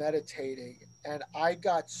there meditating, and I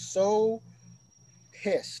got so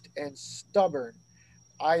pissed and stubborn.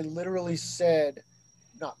 I literally said,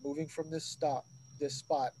 not moving from this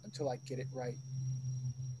spot until I get it right.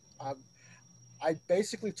 I'm, I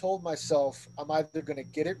basically told myself I'm either going to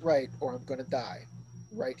get it right or I'm going to die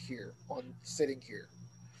right here on sitting here.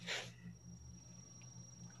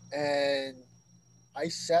 And I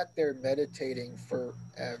sat there meditating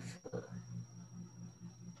forever.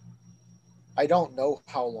 I don't know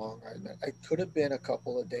how long I could have been a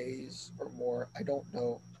couple of days or more. I don't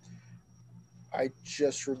know. I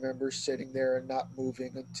just remember sitting there and not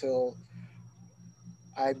moving until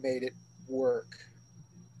I made it work,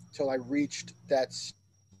 till I reached that state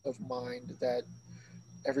of mind that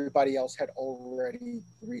everybody else had already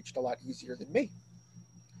reached a lot easier than me.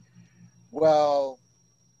 Well,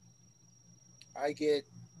 I get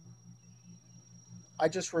I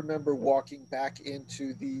just remember walking back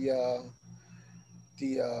into the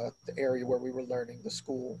area where we were learning, the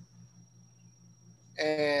school,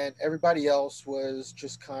 and everybody else was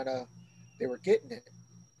just kind of, they were getting it.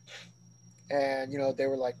 And they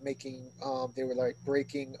were like they were like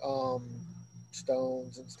breaking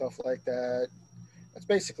stones and stuff like that. That's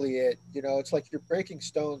basically it. It's like you're breaking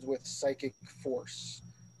stones with psychic force,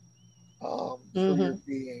 through your Mm-hmm.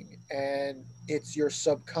 being, and it's your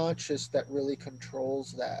subconscious that really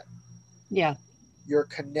controls that. Yeah. Your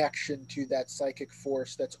connection to that psychic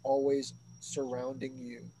force that's always surrounding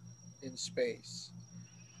you in space.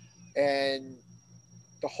 And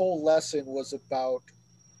the whole lesson was about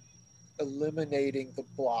eliminating the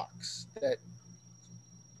blocks that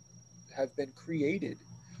have been created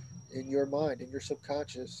in your mind, in your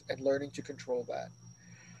subconscious, and learning to control that.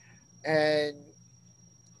 And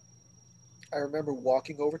I remember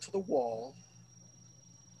walking over to the wall,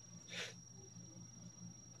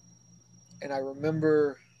 and I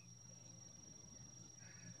remember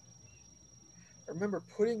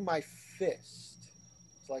putting my fist.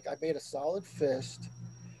 It's like I made a solid fist.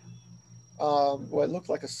 Well, it looked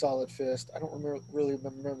like a solid fist. I don't really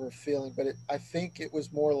remember feeling, but I think it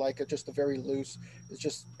was more like just a very loose. It's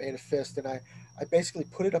just made a fist, and I basically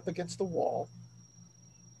put it up against the wall.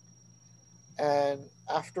 And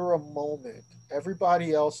after a moment,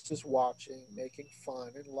 everybody else is watching, making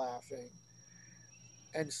fun and laughing,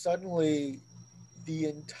 and suddenly the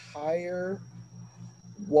entire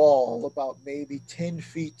wall, about maybe 10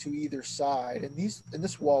 feet to either side, and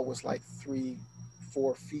this wall was like 3,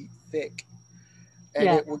 4 feet thick, and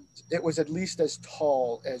Yeah. it was at least as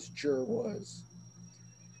tall as Jur was,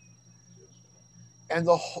 and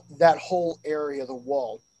that whole area of the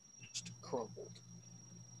wall just crumbled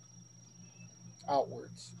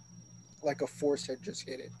outwards, like a force had just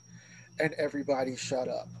hit it, and everybody shut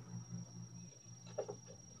up.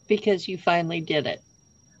 Because you finally did it.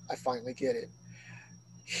 I finally get it.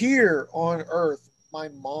 Here on Earth, my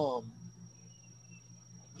mom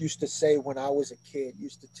used to say when I was a kid,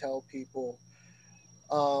 used to tell people,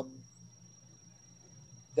 um,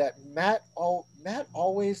 that Matt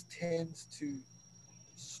always tends to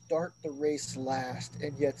start the race last,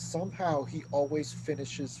 and yet somehow he always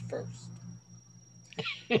finishes first.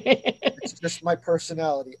 It's just my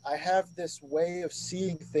personality. I have this way of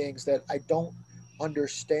seeing things that I don't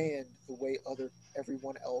understand the way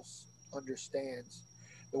everyone else understands.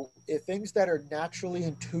 Things that are naturally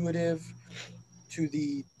intuitive to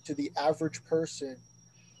the average person,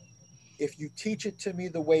 if you teach it to me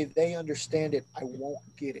the way they understand it, I won't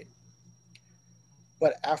get it.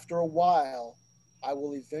 But after a while, I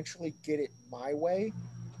will eventually get it my way.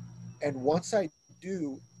 And once I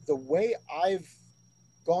do, the way I've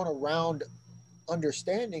gone around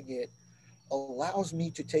understanding it allows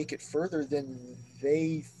me to take it further than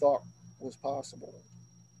they thought was possible.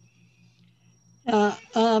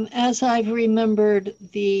 As I've remembered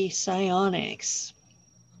the psionics,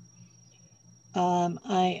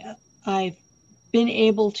 I've been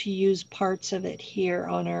able to use parts of it here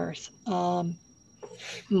on Earth.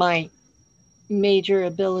 My major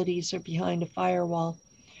abilities are behind a firewall,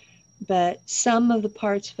 but some of the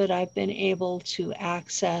parts of it I've been able to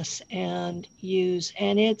access and use,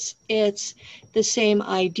 and it's the same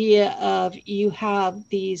idea of you have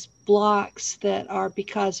these blocks that are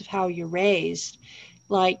because of how you're raised,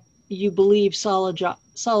 like you believe solid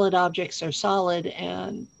objects are solid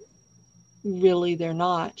and really they're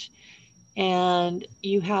not, and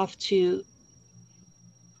you have to.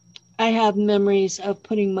 I have memories of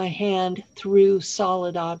putting my hand through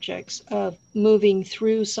solid objects, of moving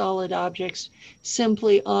through solid objects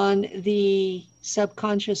simply on the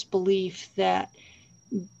subconscious belief that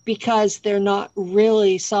because they're not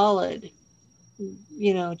really solid,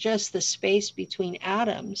 just the space between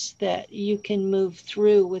atoms, that you can move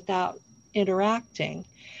through without interacting.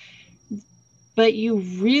 but you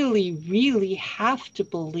really, really have to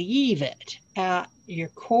believe it at your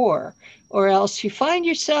core, or else you find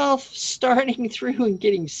yourself starting through and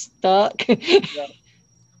getting stuck. Yeah,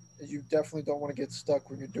 you definitely don't want to get stuck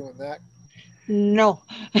when you're doing that. No.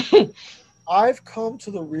 I've come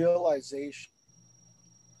to the realization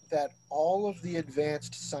that all of the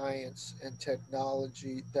advanced science and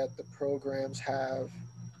technology that the programs have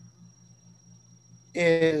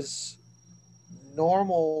is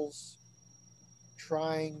normals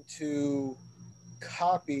trying to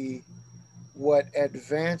copy what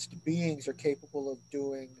advanced beings are capable of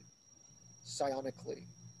doing psionically,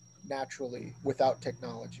 naturally, without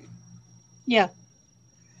technology. Yeah.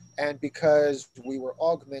 And because we were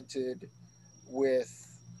augmented with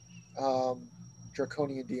um,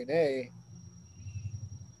 draconian DNA,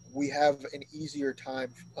 we have an easier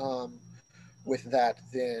time with that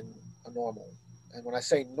than a normal. And when I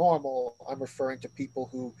say normal, I'm referring to people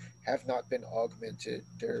who have not been augmented.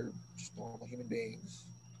 They're just normal human beings.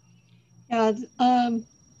 Yeah.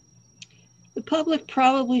 The public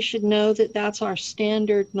probably should know that that's our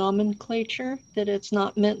standard nomenclature, that it's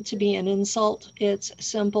not meant to be an insult. It's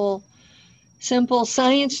simple We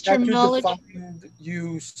science have to terminology. define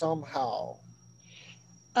you somehow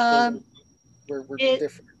because Um, we're it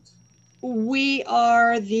different. we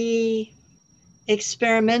are the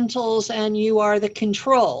experimentals and you are the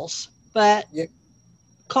controls, but Yeah,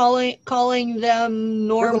 calling them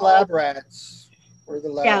we're the normal. lab rats. We're the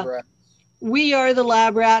lab Yeah, rats. we are the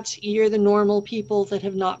lab rats. You're the normal people that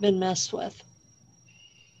have not been messed with.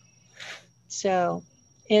 So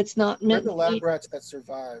it's not We're meant the to lab be. rats that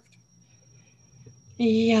survived.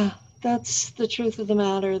 Yeah, that's the truth of the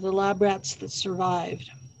matter. The lab rats that survived.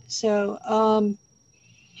 So,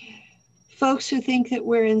 folks who think that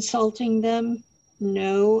we're insulting them,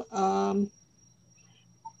 no.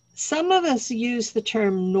 Some of us use the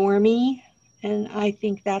term normie, and I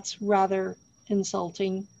think that's rather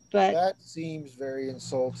insulting. But That seems very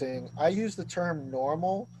insulting. I use the term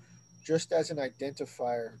normal just as an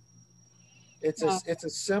identifier. uh, It's a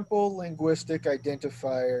simple linguistic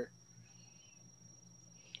identifier.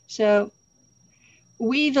 so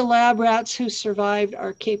we, the lab rats who survived,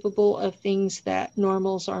 are capable of things that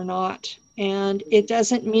normals are not. And it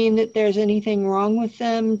doesn't mean that there's anything wrong with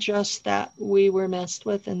them, just that we were messed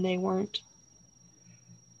with and they weren't.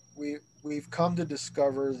 We've come to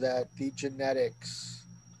discover that the genetics,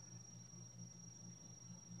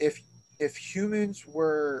 if if humans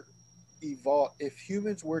were if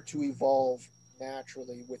humans were to evolve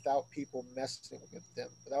naturally without people messing with them,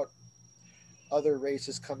 without other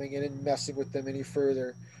races coming in and messing with them any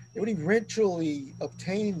further, they would eventually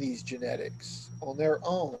obtain these genetics on their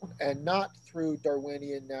own and not through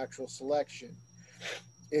Darwinian natural selection.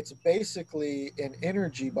 It's basically an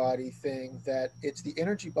energy body thing that it's the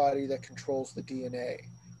energy body that controls the DNA.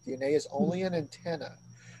 DNA is only an antenna.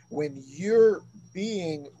 When your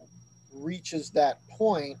being reaches that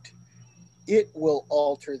point, it will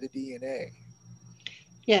alter the DNA.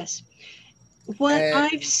 Yes. What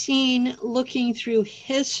I've And seen looking through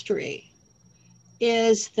history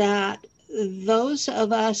is that those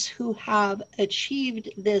of us who have achieved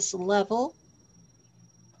this level,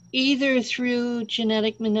 either through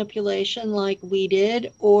genetic manipulation like we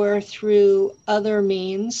did or through other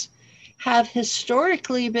means, have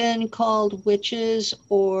historically been called witches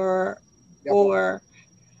yep, or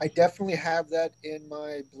I definitely have that in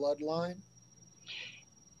my bloodline.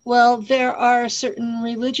 well, there are certain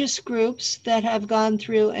religious groups that have gone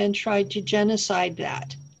through and tried to genocide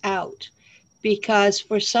that out because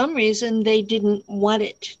for some reason they didn't want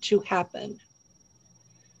it to happen.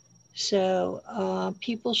 So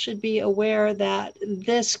people should be aware that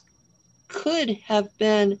this could have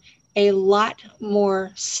been a lot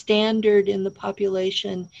more standard in the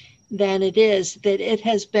population than it is, that it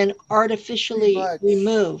has been Pretty artificially much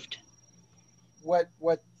removed. what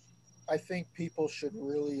I think people should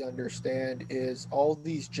really understand is all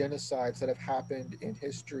these genocides that have happened in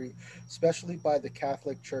history, especially by the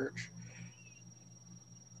Catholic Church,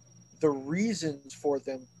 the reasons for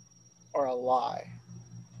them are a lie.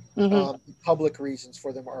 Hmm. The public reasons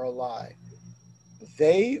for them are a lie.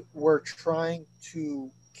 They were trying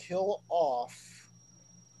to kill off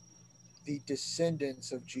the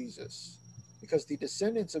descendants of Jesus because the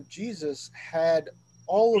descendants of Jesus had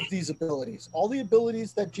all of these abilities. All the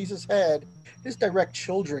abilities that Jesus had, his direct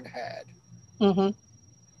children had. Hmm.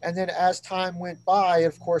 And then as time went by,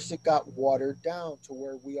 of course, it got watered down to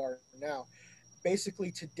where we are now.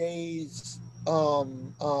 Basically, today's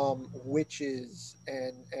witches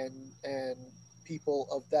and people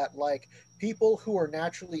of that like people who are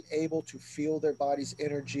naturally able to feel their body's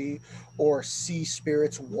energy or see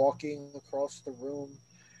spirits walking across the room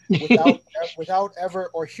without ever,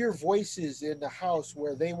 or hear voices in the house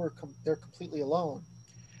where they're completely alone.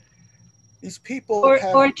 These people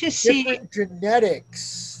have or to see. different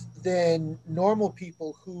genetics than normal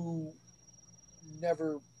people who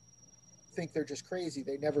never think they're just crazy.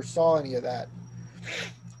 They never saw any of that.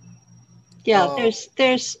 Yeah, Um, there's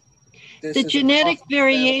the this is a genetic constant battle.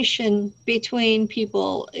 variation between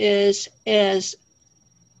people is as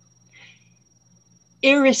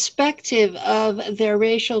irrespective of their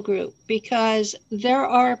racial group, because there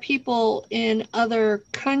are people in other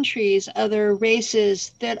countries, other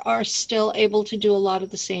races, that are still able to do a lot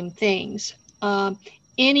of the same things.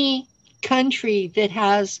 Any country that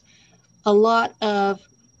has a lot of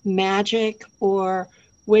magic or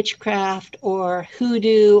witchcraft or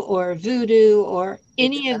hoodoo or voodoo or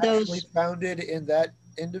It's any of actually those, founded in that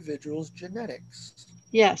individual's genetics.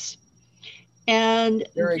 yes. And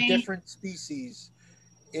They're a they, different species.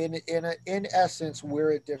 In essence,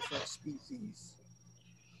 we're a different species.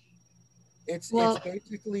 It's well,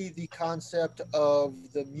 basically the concept of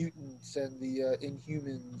the mutants and the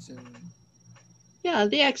inhumans, and yeah,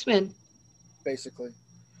 the X-Men. basically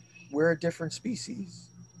we're a different species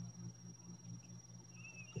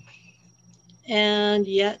And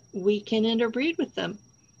yet we can interbreed with them.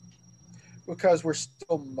 because we're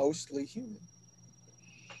still mostly human.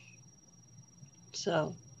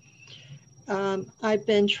 So I've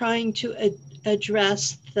been trying to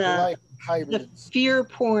address We're the like hybrids. fear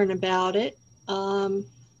porn about it. Um,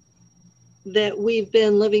 that we've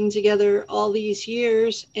been living together all these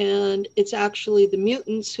years, and it's actually the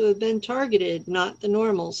mutants who have been targeted, not the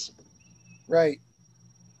normals. Right.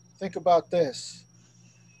 Think about this.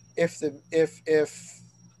 If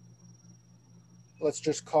let's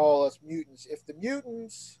just call us mutants. If the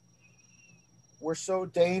mutants were so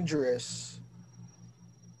dangerous,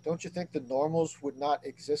 don't you think the normals would not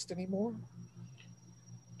exist anymore?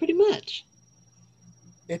 Pretty much.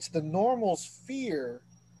 It's the normals' fear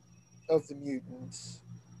of the mutants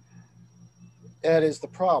that is the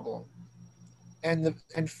problem. And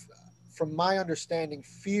from my understanding,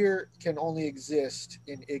 fear can only exist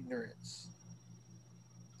in ignorance.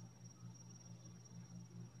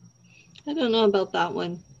 I don't know about that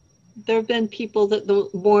one. There have been people that the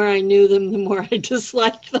more I knew them, the more I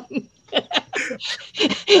disliked them.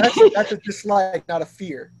 That's a dislike, not a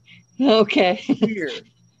fear. Okay. Fear.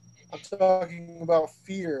 I'm talking about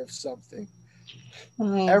fear of something.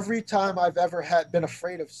 Um, Every time I've ever had been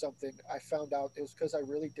afraid of something, I found out it was because I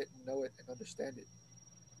really didn't know it and understand it.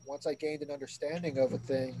 Once I gained an understanding of a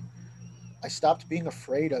thing, I stopped being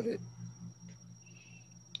afraid of it.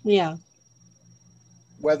 yeah,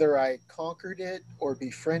 Whether I conquered it or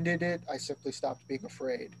befriended it, I simply stopped being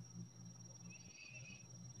afraid.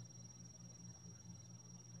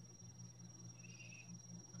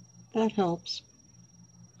 that helps.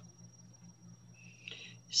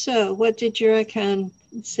 So, what did Jur Akin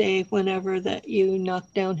say whenever that you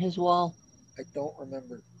knocked down his wall? I don't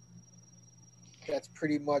remember. That's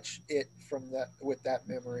pretty much it from that with that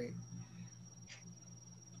memory.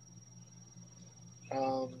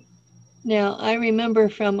 Um, Now, I remember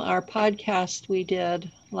from our podcast we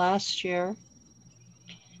did last year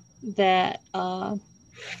that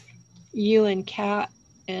you and Kat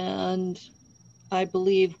and I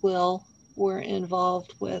believe Will were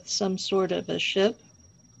involved with some sort of a ship.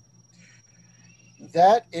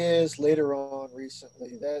 that is later on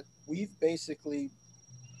recently that we've basically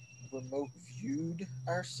remote viewed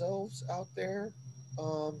ourselves out there.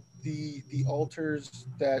 The altars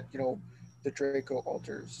that the Draco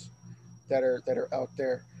altars that are out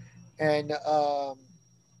there, and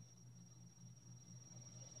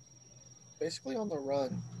basically on the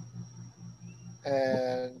run.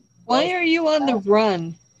 And that Why was are you on the after.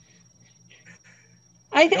 run?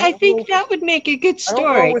 I I don't think know. that would make a good I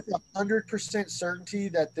don't know story. with 100% certainty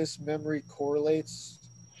that this memory correlates.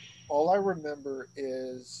 All I remember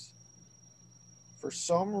is, for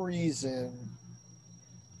some reason,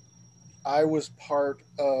 I was part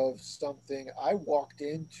of something. I walked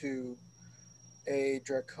into a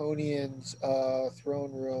Draconian's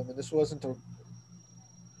throne room, and this wasn't a.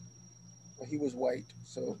 Well, he was white,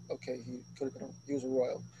 so okay, he could have been. He was a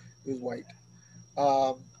royal. He was white.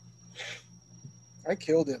 Um, I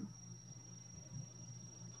killed him.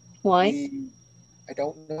 Why? We. I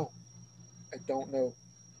don't know. I don't know.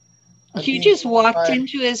 I'm You being just told walked by.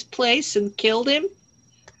 into his place and killed him?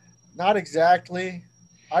 Not exactly.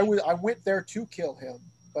 I went there to kill him,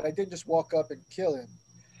 but I didn't just walk up and kill him.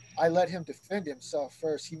 I let him defend himself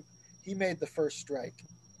first. He made the first strike.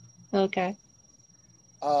 Okay.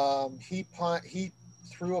 He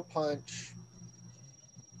threw a punch,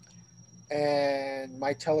 and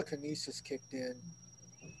my telekinesis kicked in,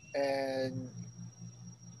 and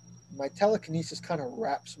my telekinesis kind of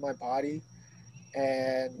wraps my body,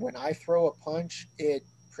 and when I throw a punch, it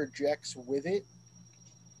projects with it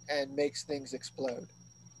and makes things explode.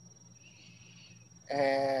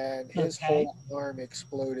 And his Okay. whole arm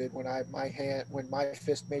exploded when my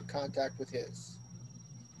fist made contact with his.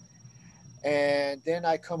 And then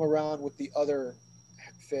I come around with the other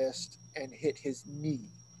fist and hit his knee,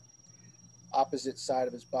 opposite side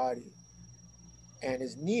of his body, and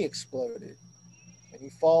his knee exploded. And he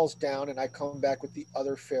falls down, and I come back with the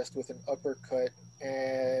other fist with an uppercut,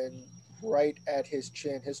 and right at his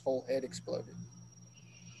chin, his whole head exploded.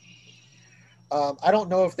 I don't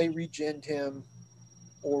know if they regened him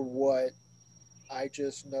or what. I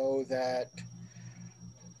just know that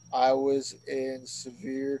I was in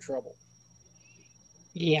severe trouble.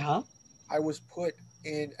 Yeah. I was put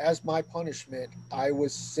in, as my punishment, I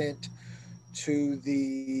was sent to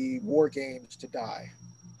the war games to die.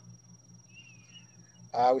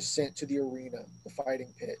 I was sent to the arena, the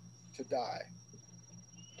fighting pit, to die.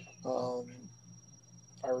 Um,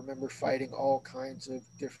 I remember fighting all kinds of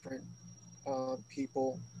different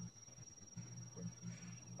people.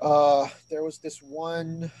 There was this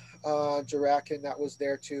one Jur Akin that was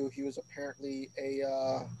there too. He was apparently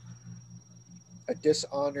a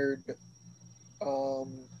dishonored,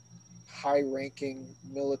 um, high-ranking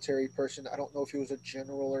military person. I don't know if he was a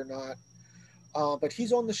general or not, but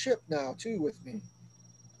he's on the ship now too with me.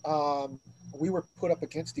 We were put up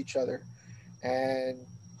against each other, and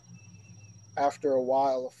after a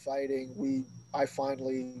while of fighting, we I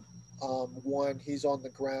finally won. He's on the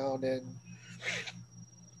ground, and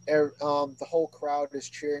the whole crowd is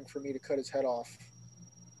cheering for me to cut his head off.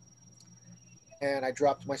 And I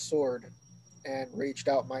dropped my sword and reached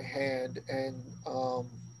out my hand, and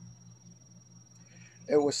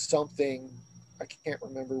it was something I can't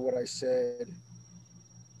remember what I said.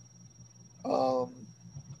 Um,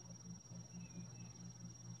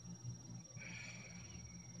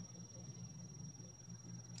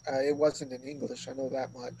 it wasn't in English. I know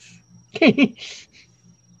that much.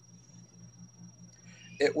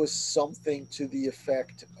 It was something to the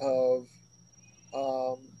effect of,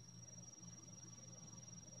 um,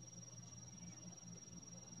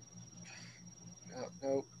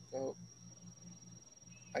 no, no,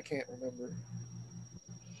 I can't remember.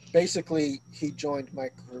 Basically, he joined my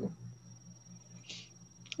crew.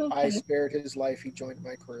 I Okay. spared his life. He joined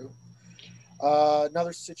my crew.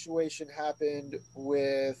 Another situation happened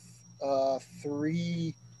with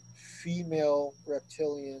three female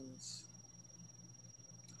reptilians.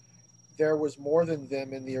 There was more than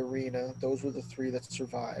them in the arena. Those were the three that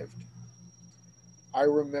survived. I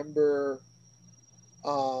remember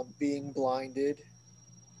being blinded,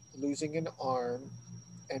 losing an arm,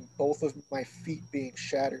 and both of my feet being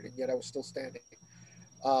shattered, and yet I was still standing.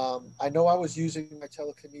 I know I was using my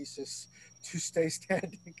telekinesis to stay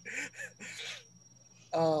standing.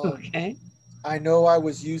 um, Okay. I know I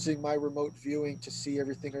was using my remote viewing to see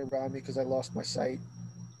everything around me because I lost my sight.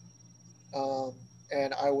 Um,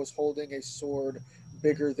 and I was holding a sword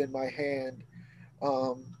bigger than my hand,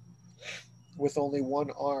 um, with only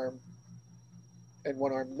one arm and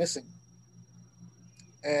one arm missing.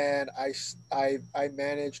 And I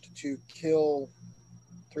managed to kill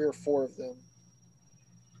three or four of them.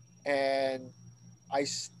 And I,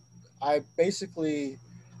 I basically,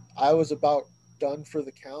 I was about done for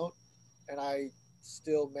the count, and I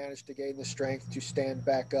still managed to gain the strength to stand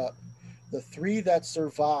back up. The three that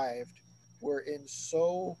survived were in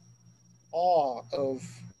so awe of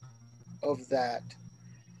that,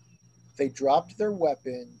 they dropped their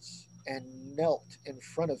weapons and knelt in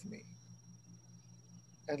front of me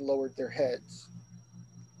and lowered their heads.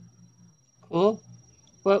 Cool.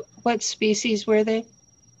 What species were they?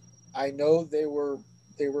 I know they were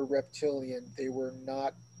reptilian. They were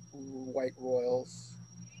not white royals.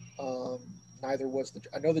 Neither was the.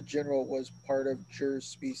 I know the general was part of Jur's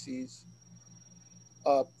species.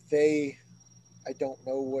 They, I don't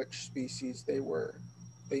know which species they were.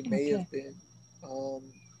 They may Okay. have been. Um,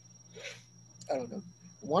 I don't know.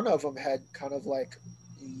 One of them had kind of like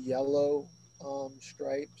yellow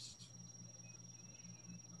stripes.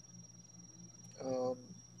 Um,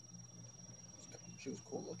 she was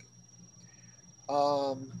cool looking.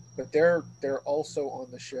 But they're also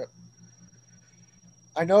on the ship.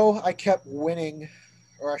 I know I kept winning,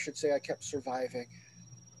 or I should say, I kept surviving.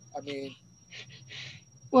 I mean,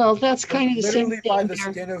 Well, that's kind of the same literally by thing the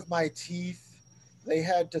there. skin of my teeth. They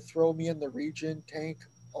had to throw me in the region tank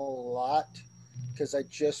a lot because I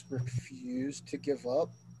just refused to give up.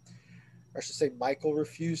 Or I should say Michael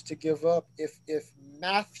refused to give up. If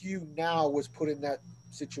Matthew now was put in that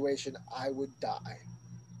situation, I would die.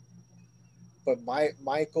 But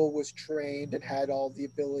Michael was trained and had all the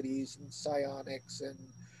abilities and psionics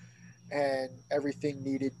and everything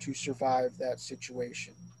needed to survive that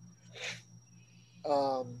situation.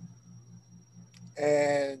 Um,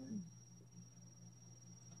 and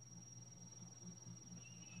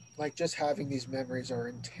like just having these memories are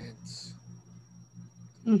intense.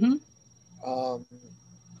 Mm-hmm. Um,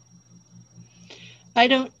 I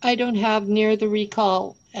don't have near the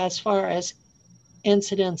recall as far as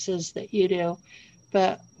incidences that you do,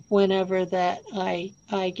 but whenever that I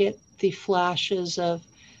get the flashes of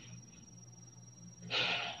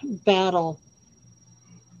battle,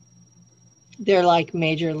 they're like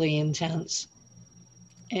majorly intense.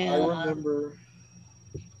 I And remember,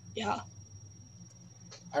 yeah.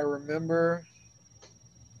 I remember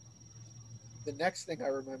the next thing I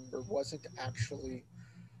remember wasn't actually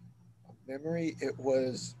a memory. It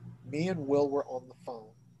was me and Will were on the phone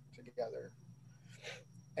together.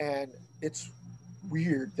 And it's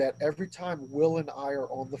weird that every time Will and I are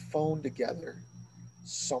on the phone together,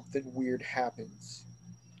 something weird happens.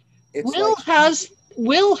 It's Will like has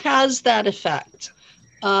Will has that effect.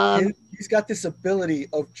 he's got this ability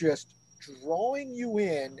of just drawing you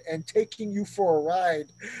in and taking you for a ride.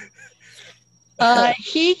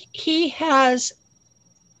 He has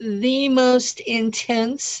the most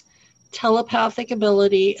intense telepathic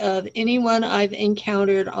ability of anyone I've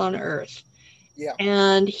encountered on Earth. Yeah.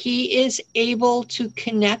 And he is able to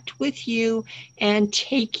connect with you and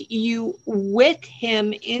take you with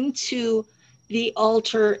him into the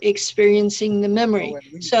altar experiencing the Oh, memory.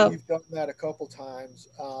 and So we've done that a couple times,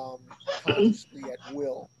 consciously at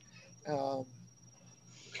will. Um,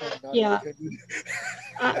 trying not to yeah, offend you.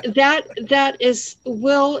 that is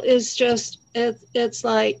Will is just it's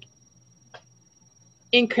like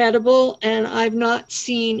incredible, and I've not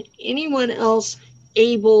seen anyone else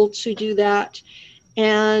able to do that.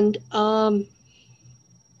 And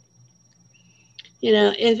you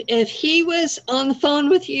know, if he was on the phone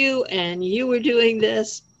with you and you were doing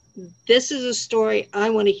this, this is a story I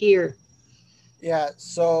want to hear. Yeah.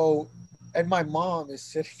 So, and my mom is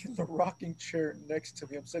sitting in the rocking chair next to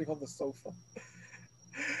me. I'm sitting on the sofa,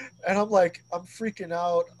 and I'm like, I'm freaking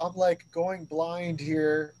out. I'm like going blind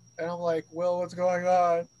here, and I'm like, Will, what's going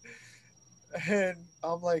on? And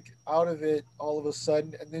I'm like out of it all of a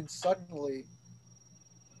sudden, and then suddenly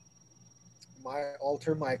my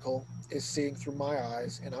alter Michael is seeing through my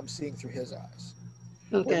eyes, and I'm seeing through his eyes.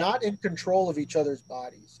 We're Okay. not in control of each other's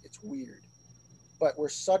bodies. It's weird, but we're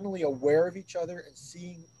suddenly aware of each other and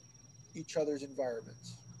seeing each other's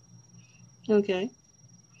environments. Okay.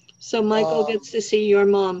 So Michael Um, gets to see your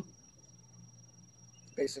mom.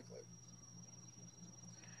 Basically.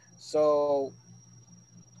 So,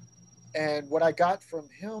 and what I got from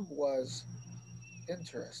him was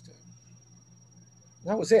interesting.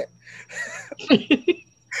 That was it.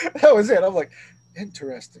 That was it. I'm like,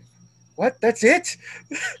 interesting. What? That's it?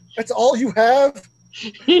 That's all you have?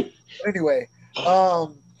 Anyway,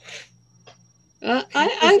 um, he was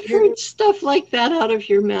I've in heard stuff like that out of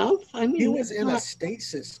your mouth. I he mean, was it's in a not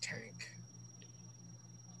stasis tank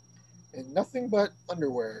and nothing but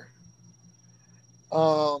underwear.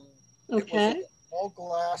 Um, it was an okay. all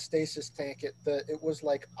glass stasis tank. It was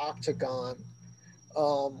like octagon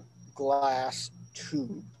um, glass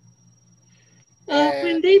tube, and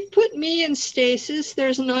When they put me in stasis,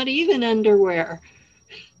 there's not even underwear.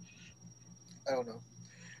 I don't know.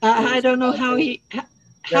 I don't know how There, he. there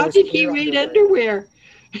How was did he clear read underwear.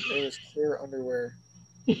 underwear? There was clear underwear.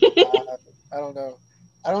 Uh, I don't know.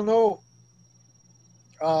 I don't know.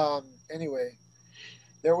 Anyway,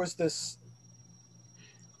 there was this.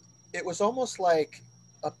 It was almost like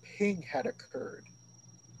a ping had occurred.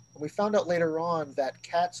 And we found out later on that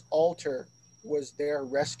Cat's altar was there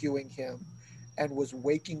rescuing him and was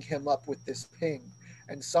waking him up with this ping.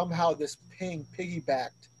 And somehow this ping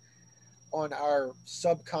piggybacked on our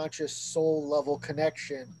subconscious soul level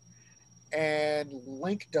connection and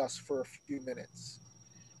linked us for a few minutes.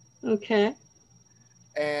 Okay.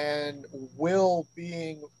 And Will,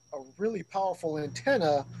 being a really powerful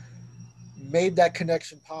antenna, made that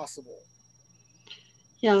connection possible.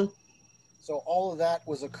 Yeah. So all of that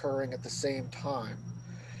was occurring at the same time.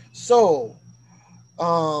 So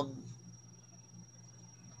um,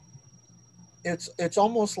 it's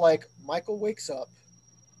almost like Michael wakes up,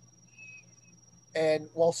 and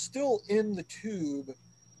while still in the tube,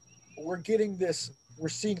 we're getting this, we're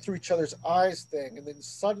seeing through each other's eyes thing, and then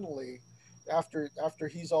suddenly, after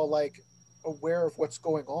he's all like aware of what's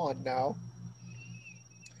going on now,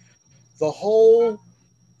 the whole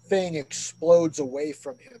thing explodes away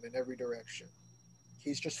from him in every direction.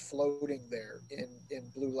 He's just floating there in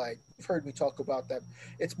blue light. You've heard me talk about that.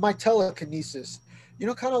 It's my telekinesis. You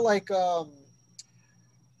know, kind of like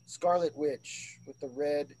Scarlet Witch with the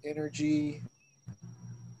red energy.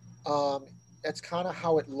 That's kind of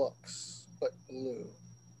how it looks, but blue.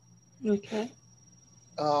 Okay.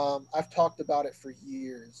 I've talked about it for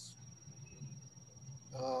years.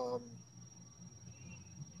 Um,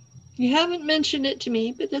 You haven't mentioned it to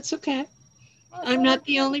me, but that's okay. I I'm thought I not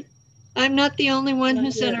the did. only I'm not the only one I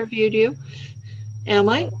who's did. interviewed you. I Am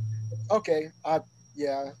I? thought, okay.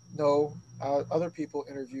 Yeah, no. Other people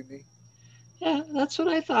interviewed me. Yeah, that's what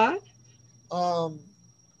I thought. Um,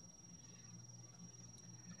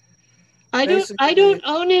 I don't basically,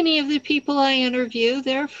 own any of the people I interview.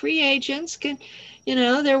 They're free agents.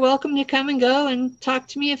 They're welcome to come and go and talk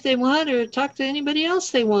to me if they want or talk to anybody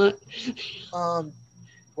else they want. um,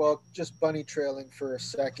 well, just bunny trailing for a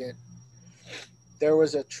second. There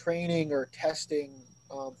was a training or testing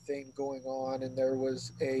thing going on, and there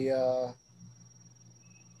was a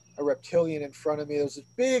reptilian in front of me. There was a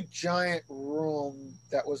big, giant room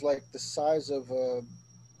that was like the size of a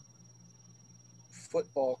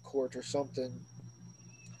football court or something,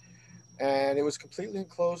 and it was completely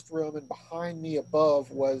enclosed room. And behind me,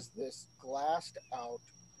 above, was this glassed out,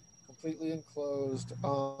 completely enclosed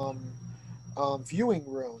viewing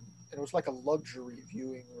room, and it was like a luxury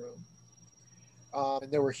viewing room.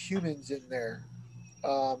 And there were humans in there,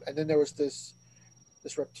 and then there was this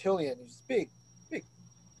reptilian. He was big, big,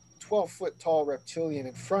 12-foot tall reptilian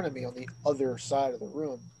in front of me on the other side of the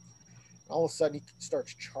room. And all of a sudden, he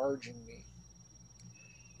starts charging me.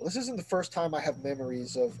 Well, this isn't the first time I have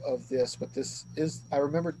memories of this, but this is, I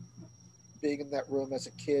remember being in that room as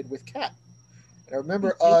a kid with Kat. And I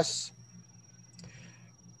remember Okay.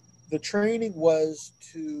 the training was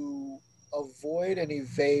to avoid and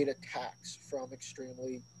evade attacks from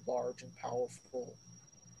extremely large and powerful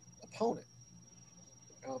opponent,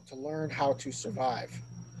 to learn how to survive.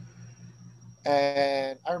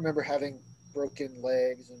 And I remember having broken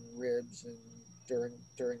legs and ribs and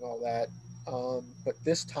during all that. But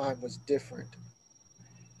this time was different.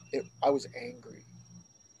 I was angry.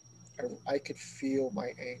 I could feel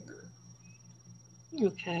my anger.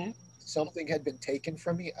 Okay. Something had been taken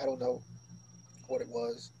from me. I don't know what it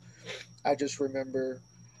was. I just remember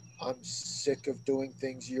I'm sick of doing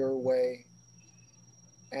things your way.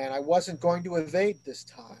 And I wasn't going to evade this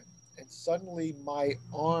time. And suddenly my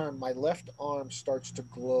left arm starts to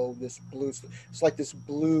glow this blue. It's like this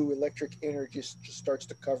blue electric energy just starts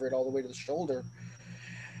to cover it all the way to the shoulder.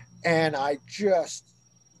 And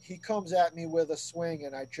he comes at me with a swing,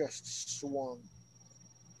 and I just swung,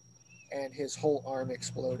 and his whole arm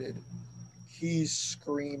exploded. He's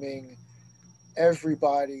screaming.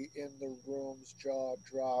 Everybody in the room's jaw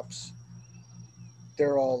drops.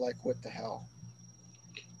 They're all like, what the hell?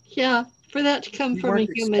 Yeah, for that to come We from a weren't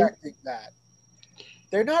human. expecting that.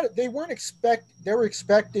 They weren't they were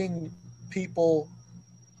expecting people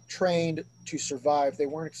trained to survive. They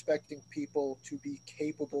weren't expecting people to be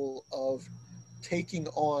capable of taking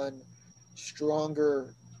on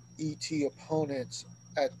stronger ET opponents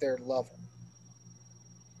at their level.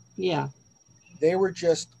 Yeah. They were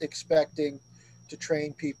just expecting to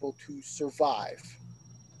train people to survive.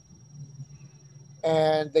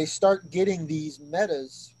 And they start getting these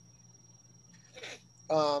metas,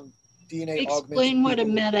 DNA augmented Explain what a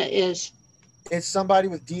people. meta is. It's somebody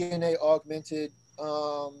with DNA augmented.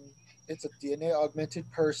 It's a DNA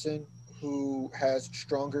augmented person who has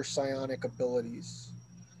stronger psionic abilities.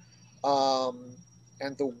 Um,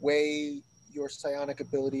 and the way your psionic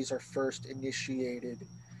abilities are first initiated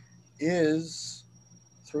is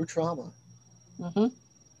through trauma. Hmm.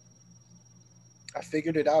 I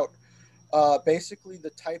figured it out. Basically, the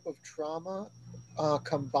type of trauma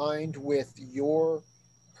combined with your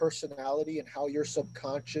personality and how your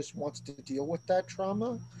subconscious wants to deal with that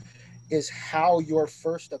trauma is how your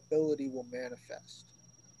first ability will manifest,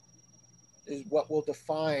 is what will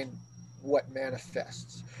define what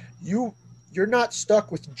manifests. You you're not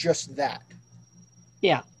stuck with just that.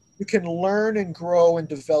 Yeah. You can learn and grow and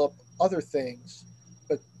develop other things,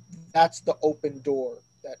 but that's the open door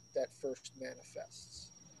that first manifests.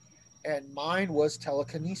 And mine was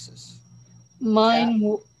telekinesis. Cat,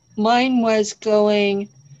 Mine mine was going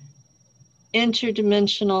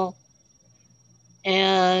interdimensional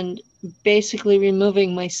and basically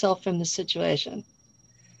removing myself from the situation.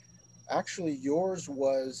 actually, yours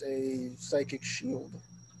was a psychic shield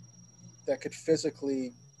that could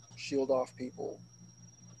physically shield off people.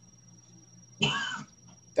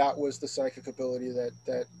 That was the psychic ability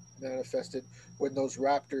that manifested when those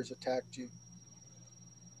raptors attacked you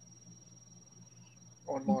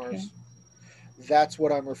on Okay. Mars. That's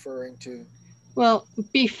what I'm referring to. Well,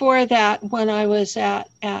 before that, when I was at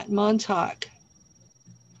Montauk,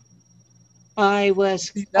 I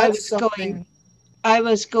was See, I that's was going something. I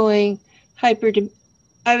was going hyper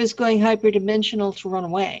I was going hyperdimensional to run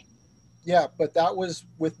away. Yeah, but that was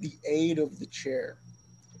with the aid of the chair.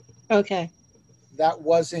 Okay. That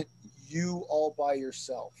wasn't you all by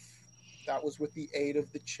yourself. That was with the aid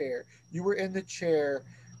of the chair. You were in the chair,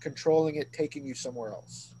 controlling it, taking you somewhere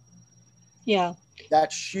else. Yeah.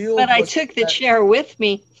 That But shield I was took the chair with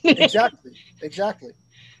me. exactly, exactly.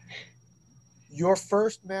 Your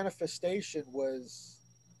first manifestation was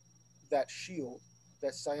that shield,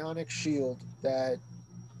 that psionic shield that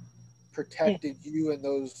Yeah. protected you and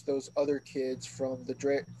those other kids from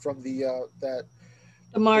from the that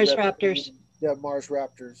The the Mars Raptors. reptilian, yeah, Mars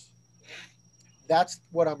Raptors. That's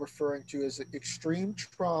what I'm referring to as extreme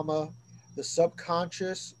trauma, the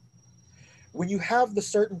subconscious. When you have the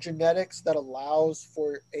certain genetics that allows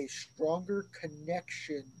for a stronger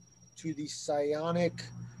connection to the psionic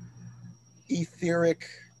etheric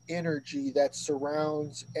energy that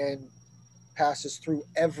surrounds and passes through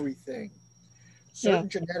everything. Yeah. Certain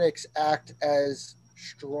genetics act as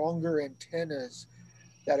stronger antennas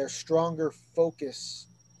that are stronger focus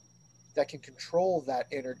that can control that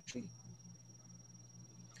energy.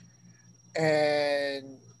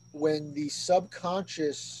 And when the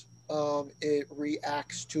subconscious it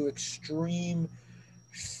reacts to extreme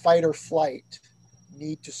fight or flight,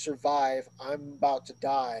 need to survive, I'm about to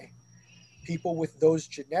die, people with those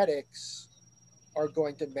genetics are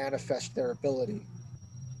going to manifest their ability.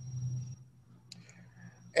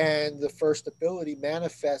 And the first ability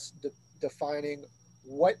manifests defining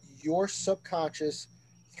what your subconscious,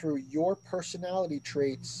 through your personality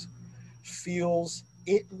traits, feels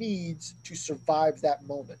it needs to survive that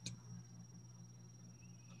moment.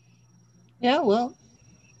 Yeah. Well,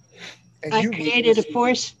 And I you need it created a as you.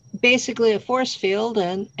 force, basically a force field,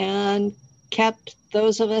 and kept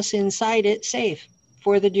those of us inside it safe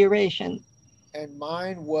for the duration. And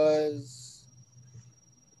mine was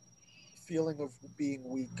feeling of being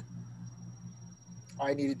weak.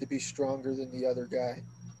 I needed to be stronger than the other guy.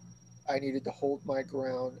 I needed to hold my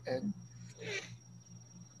ground,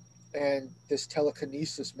 and this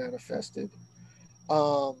telekinesis manifested.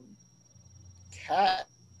 Um, Cat,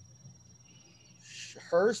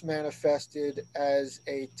 hers manifested as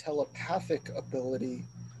a telepathic ability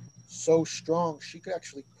so strong she could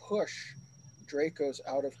actually push Dracos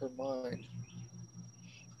out of her mind.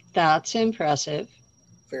 That's impressive.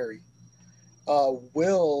 Very.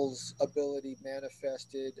 Will's ability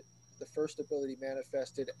manifested, the first ability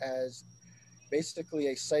manifested as basically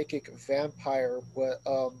a psychic vampire.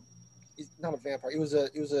 Not a vampire. It was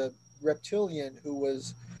a reptilian who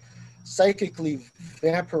was psychically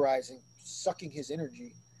vampirizing, sucking his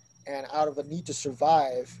energy, and out of a need to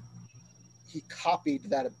survive, he copied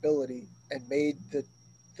that ability and made the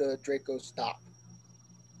Draco stop.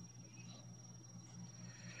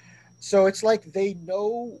 So it's like they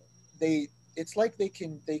know they. It's like they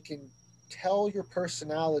can tell your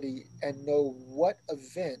personality and know what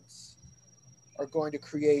events are going to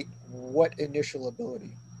create what initial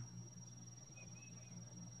ability.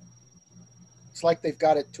 It's like they've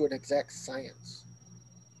got it to an exact science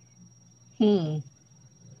Hmm.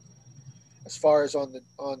 as far as on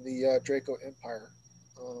the Draco Empire.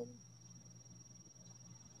 Um,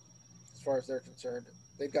 as far as they're concerned,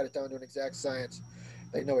 they've got it down to an exact science.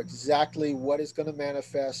 They know exactly what is going to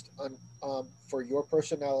manifest for your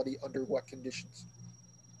personality under what conditions.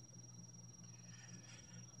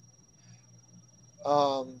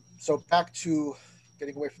 So back to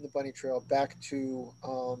getting away from the bunny trail. Back to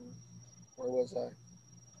where was I?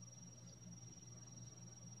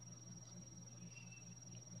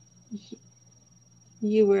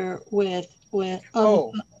 You were with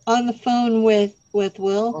Oh, on the phone with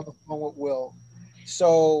Will. on the phone with Will.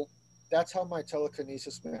 So that's how my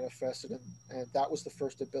telekinesis manifested, and that was the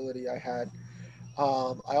first ability I had.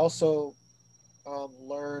 I also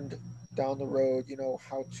learned down the road,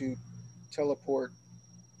 how to teleport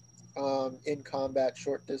in combat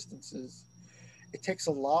short distances. It takes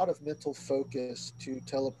a lot of mental focus to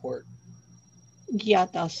teleport. Yeah,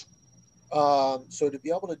 it does. So to be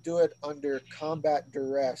able to do it under combat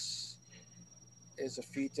duress is a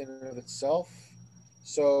feat in and of itself.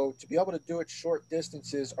 So to be able to do it short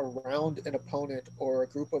distances around an opponent or a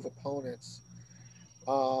group of opponents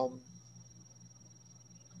um,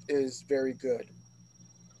 is very good.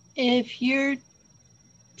 If you're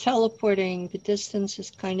teleporting, the distance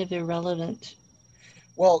is kind of irrelevant.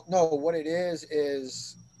 Well, no, what it is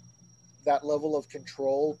that level of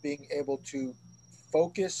control, being able to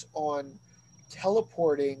focus on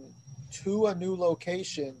teleporting to a new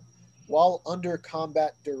location while under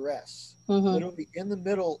combat duress, Mm-hmm. literally in the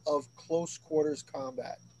middle of close quarters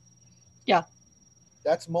combat. Yeah.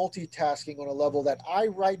 That's multitasking on a level that I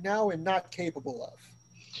right now am not capable of.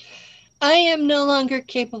 I am no longer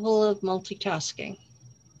capable of multitasking.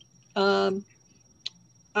 Um,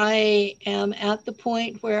 I am at the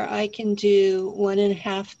point where I can do one and a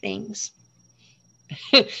half things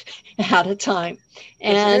at a time.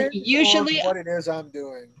 And Depends on what it is I'm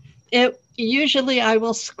doing. usually I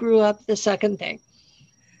will screw up the second thing.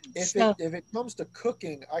 So, If it comes to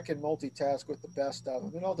cooking, I can multitask with the best of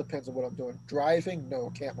them. It all depends on what I'm doing. Driving, no,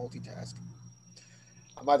 can't multitask.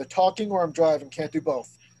 I'm either talking or I'm driving. Can't do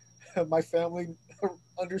both. My family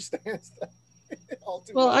understands that all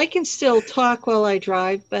too well, I well. can still talk while I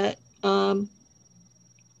drive, but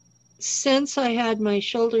since I had my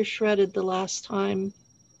shoulder shredded the last time,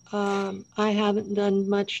 I haven't done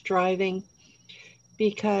much driving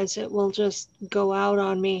because it will just go out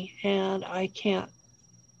on me and I can't,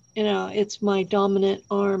 it's my dominant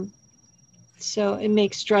arm. So it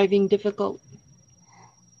makes driving difficult.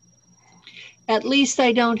 At least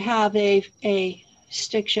I don't have a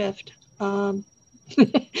stick shift.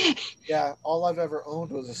 Yeah, all I've ever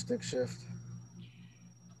owned was a stick shift.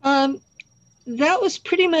 um, that was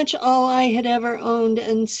pretty much all I had ever owned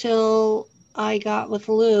until I got with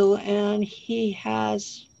Lou, and he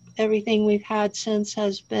has everything we've had since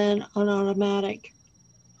has been on automatic.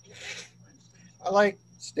 I like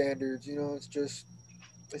standards,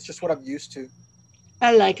 it's just what I'm used to.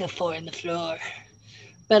 I like a four in the floor,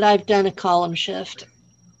 but I've done a column shift.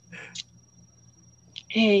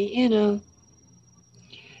 Hey,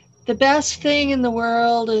 the best thing in the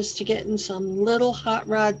world is to get in some little hot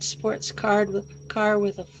rod sports car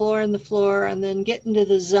with a floor in the floor and then get into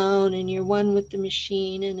the zone and you're one with the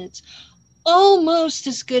machine and it's almost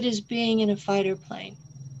as good as being in a fighter plane.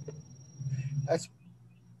 That's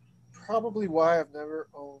probably why I've never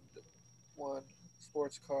owned one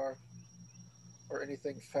sports car or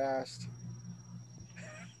anything fast.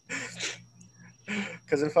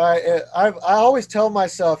 Because I always tell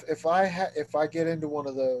myself if I get into one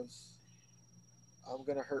of those, I'm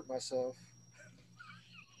gonna hurt myself.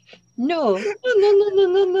 No, no, no, no, no,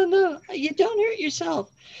 no, no, no. You don't hurt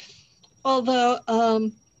yourself. Although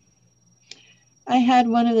I had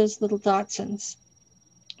one of those little Datsuns,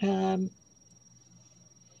 um,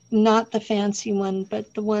 not the fancy one,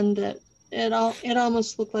 but the one that it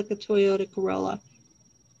almost looked like a Toyota Corolla.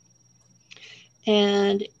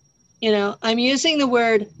 And I'm using the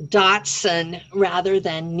word Datsun rather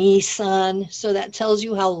than Nissan, so that tells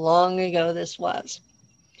you how long ago this was.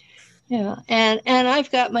 Yeah, and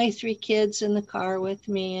I've got my three kids in the car with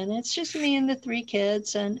me, and it's just me and the three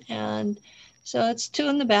kids, and so it's two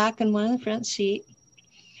in the back and one in the front seat,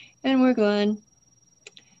 and we're going.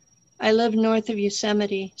 I live north of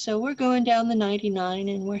Yosemite, so we're going down the 99,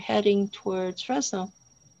 and we're heading towards Fresno.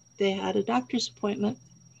 They had a doctor's appointment,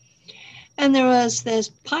 and there was this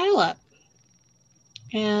pileup,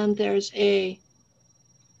 and there's a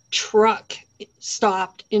truck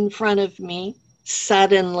stopped in front of me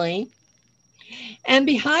suddenly. And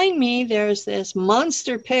behind me, there's this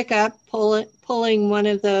monster pickup pulling one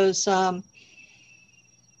of those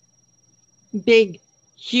big,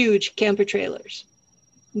 huge camper trailers,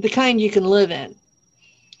 the kind you can live in.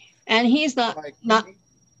 And he's not, Like,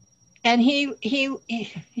 and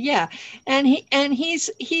yeah, and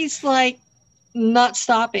he's like not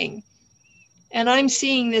stopping. And I'm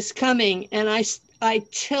seeing this coming, and I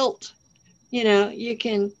tilt. You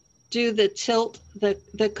can do the tilt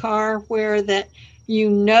the car where that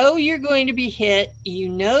you're going to be hit.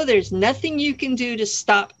 There's nothing you can do to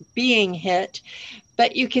stop being hit,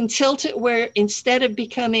 but you can tilt it where instead of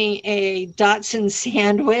becoming a Datsun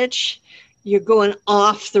sandwich, you're going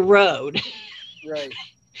off the road. right.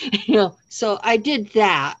 So I did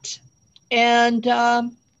that. And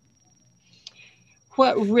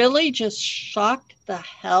what really just shocked the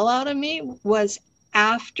hell out of me was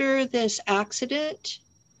after this accident,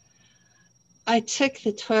 I took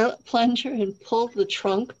the toilet plunger and pulled the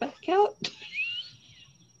trunk back out.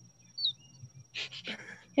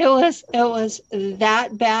 It was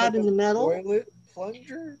that bad Like in a the metal. toilet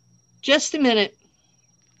plunger. Just a minute.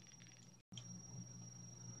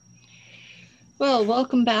 Well,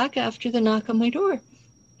 welcome back after the knock on my door.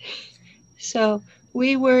 So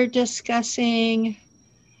we were discussing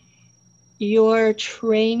your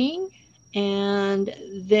training and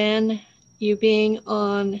then you being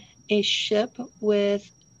on a ship with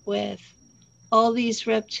all these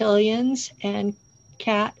reptilians and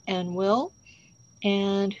Cat and Will.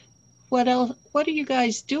 And what else? What are you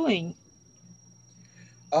guys doing?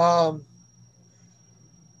 Um,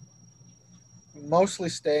 Mostly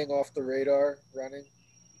staying off the radar, running.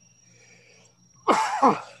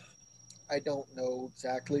 I don't know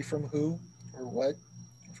exactly from who or what,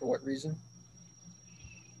 for what reason.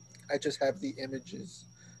 I just have the images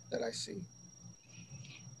that I see.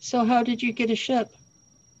 So how did you get a ship?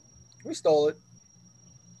 We stole it.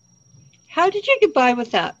 How did you get by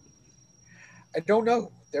with that? I don't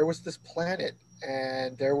know. There was this planet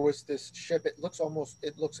and there was this ship. It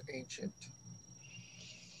looks ancient.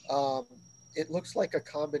 Um, it looks like a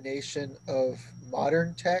combination of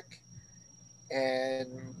modern tech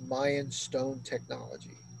and Mayan stone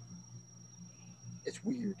technology. It's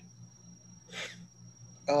weird.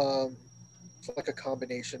 Um, it's like a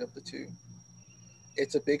combination of the two.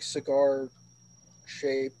 It's a big cigar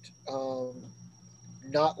shaped,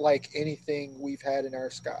 not like anything we've had in our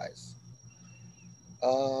skies.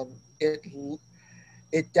 Um, it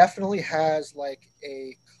it definitely has like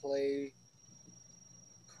a clay,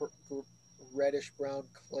 reddish brown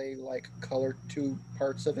clay like color to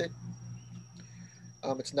parts of it.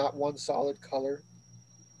 It's not one solid color.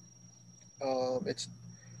 It's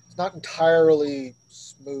not entirely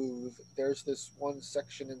smooth. There's this one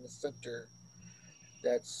section in the center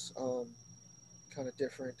that's kind of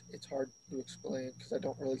different. It's hard to explain because I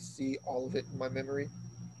don't really see all of it in my memory.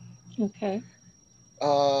 Okay.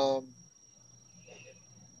 Um,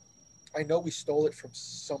 I know we stole it from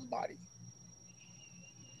somebody,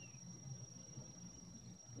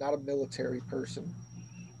 not a military person.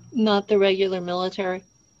 Not the regular military.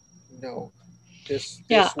 No,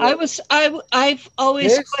 Yeah, this was I've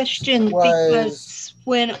always this questioned was because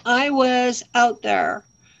when I was out there,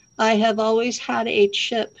 I have always had a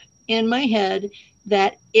chip in my head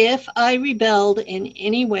that if I rebelled in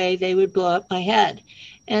any way, they would blow up my head.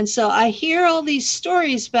 And so I hear all these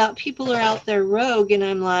stories about people are out there rogue, and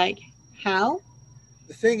I'm like, how?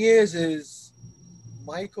 the thing is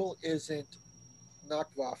Michael isn't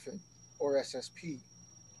Nacht Waffen or SSP.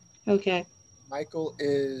 Okay. Michael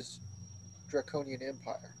is Draconian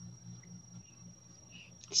Empire.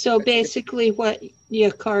 So That's different. basically, what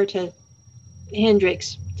Yakarta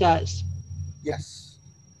Hendrix does. Yes,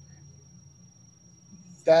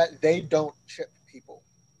 that they don't chip people,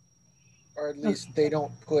 or at Oh, least they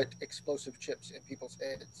don't put explosive chips in people's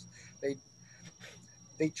heads. They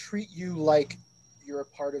they treat you like you're a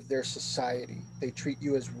part of their society. They treat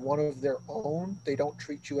you as one of their own. They don't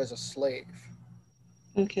treat you as a slave.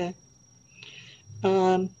 okay.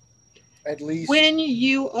 Um, At least when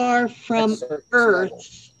you are at from surface level.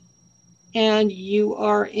 Earth and you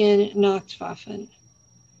are in Nachtwaffen,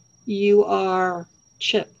 you are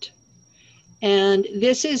chipped. And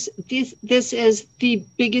this is the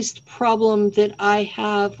biggest problem that I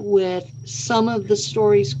have with some of the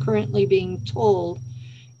stories currently being told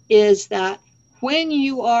is that when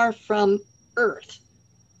you are from Earth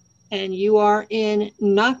and you are in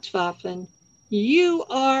Nachtwaffen, you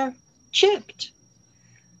are chipped.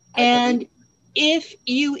 I believe And if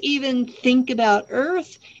you even think about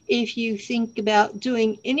Earth, if you think about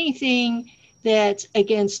doing anything that's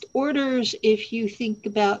against orders, if you think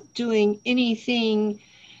about doing anything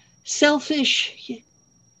selfish,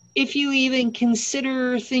 if you even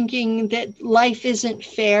consider thinking that life isn't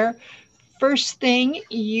fair, first thing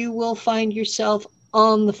you will find yourself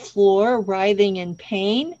on the floor writhing in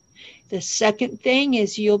pain. The second thing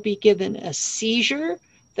is you'll be given a seizure.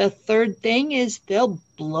 The third thing is they'll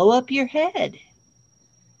blow up your head.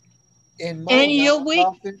 in my And not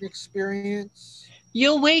often experience,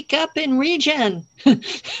 you'll wake up in regen.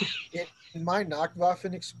 in my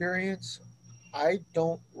Nachtwaffen experience, I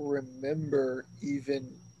don't remember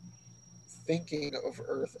even thinking of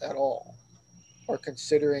Earth at all or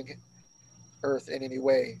considering Earth in any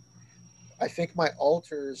way. I think my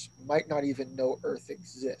alters might not even know Earth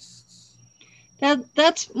exists.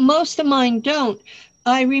 That's most of mine don't.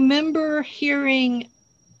 I remember hearing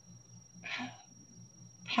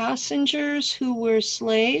passengers who were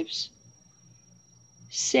slaves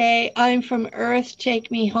say, I'm from Earth,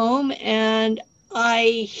 take me home. And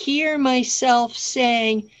I hear myself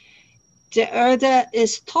saying, the Earth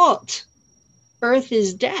is tot. Earth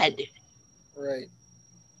is dead. Right.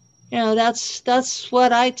 That's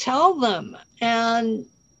what I tell them. And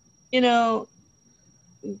you know,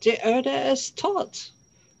 the Earth is tot.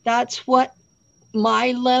 That's what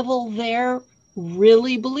my level there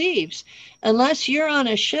really believes. Unless you're on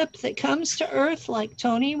a ship that comes to Earth like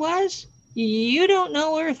Tony was, you don't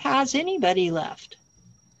know Earth has anybody left.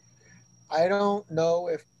 I don't know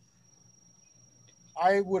if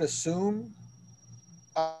I would assume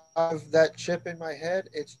have that chip in my head.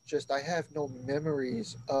 It's just I have no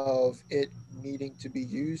memories of it needing to be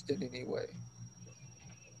used in any way.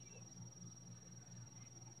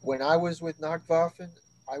 When I was with Nacht Waffen,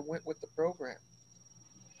 I went with the program.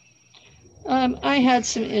 I had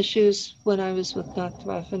some issues when I was with Nacht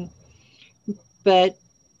Waffen, but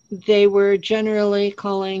they were generally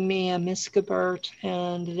calling me a misgeburt,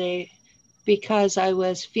 and because I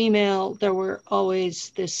was female, there were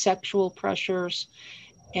always the sexual pressures,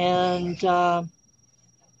 and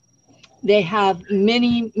they have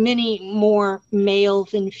many, many more male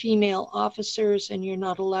than female officers, and you're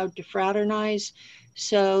not allowed to fraternize.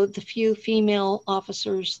 So the few female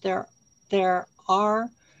officers there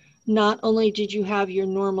are, not only did you have your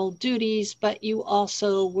normal duties, but you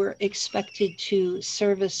also were expected to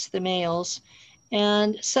service the males.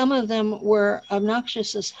 And some of them were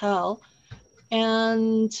obnoxious as hell.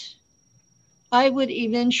 And I would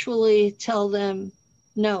eventually tell them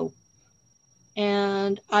no,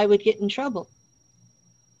 and I would get in trouble.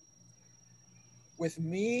 With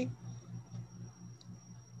me,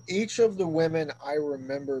 each of the women I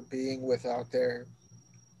remember being with out there,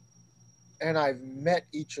 and I've met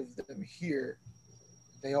each of them here,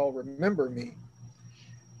 they all remember me.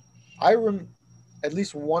 I rem At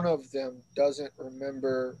least one of them doesn't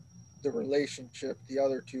remember the relationship. The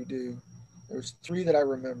other two do. There's three that I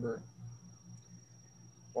remember.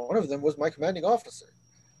 One of them was my commanding officer.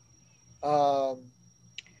 Um,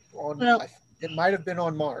 Well, it might have been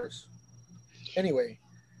on Mars. Anyway,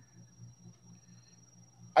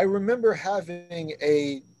 I remember having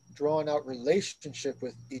a drawn out relationship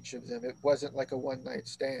with each of them. It wasn't like a one night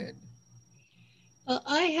stand.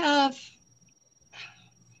 I have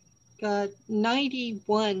got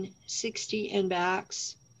 91 60 and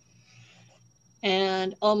backs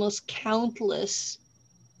and almost countless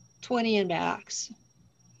 20 and backs.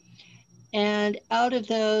 And out of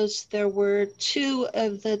those, there were two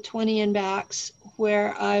of the 20 and backs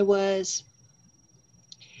where I was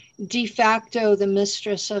de facto the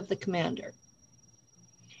mistress of the commander.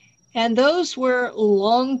 And those were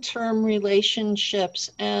long term relationships,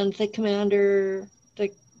 and the commanding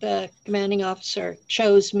officer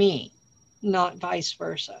chose me, not vice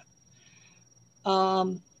versa.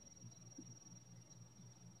 Um,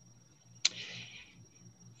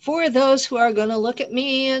 for those who are going to look at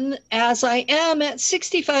me and as I am at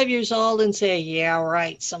 65 years old and say, yeah,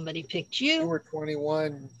 right, somebody picked You you. were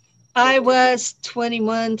 21 I looking. was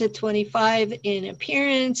 21 to 25 in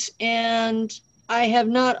appearance, and I have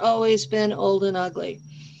not always been old and ugly.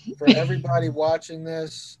 For everybody watching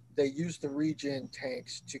this, they use the regen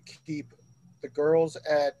tanks to keep the girls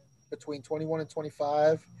at between 21 and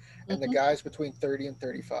 25 and the Mhm. guys between 30 and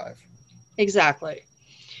 35. Exactly.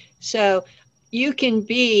 So you can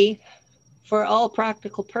be, for all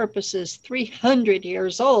practical purposes, 300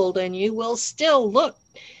 years old and you will still look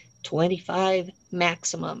 25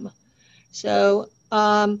 maximum. So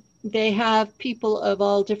they have people of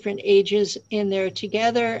all different ages in there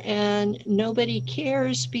together, and nobody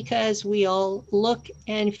cares because we all look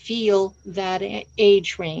and feel that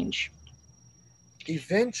age range.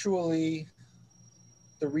 Eventually,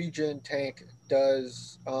 the regen tank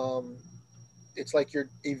does it's like your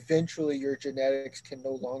eventually your genetics can no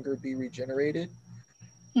longer be regenerated.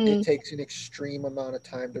 It Hmm. takes an extreme amount of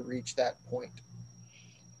time to reach that point.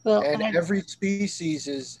 Well, And every species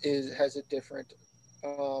is has a different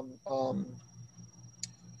um, um,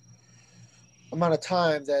 amount of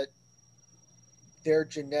time that their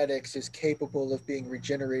genetics is capable of being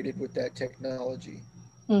regenerated with that technology.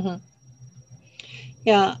 mhm.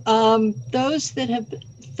 Yeah,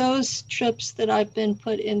 those trips that I've been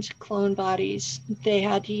put into clone bodies, they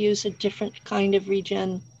had to use a different kind of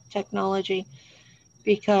regen technology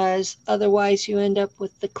because otherwise you end up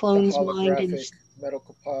with the The clone's mind. And holographic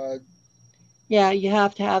medical pod. yeah, you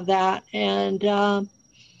have to have that. And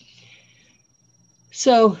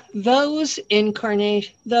so those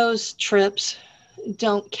trips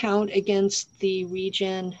don't count against the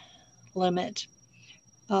regen limit.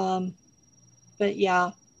 Um, but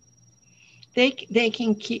yeah, they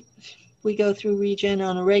can keep. We go through regen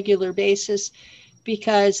on a regular basis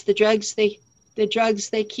because the drugs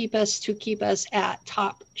they keep us at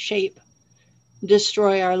top shape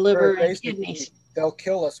destroy our Or liver and basically, kidneys. they'll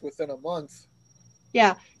kill us within a month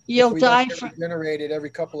Yeah, if you'll we don't die get from. regenerated every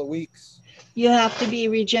couple of weeks. You have to be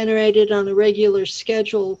regenerated on a regular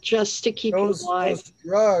schedule just to keep you alive. Those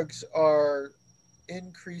drugs are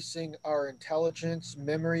increasing our intelligence,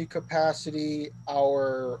 memory capacity,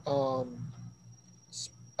 our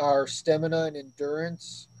stamina and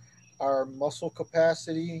endurance, our muscle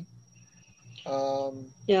capacity,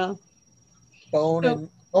 um, Yeah. bone So and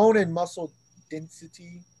bone and muscle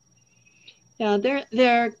density. Yeah,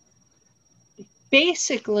 they're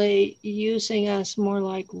basically using us more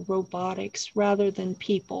like robotics rather than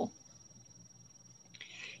people.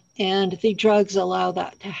 And the drugs allow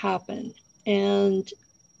that to happen. And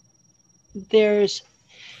there's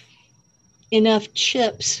enough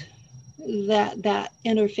chips that that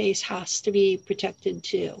interface has to be protected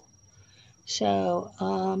too. So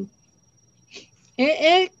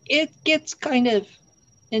it gets kind of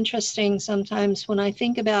interesting sometimes when I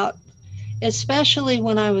think about, especially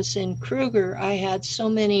when I was in Kruger, I had so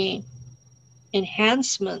many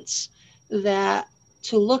enhancements that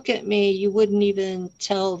to look at me, you wouldn't even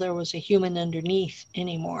tell there was a human underneath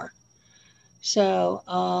anymore. So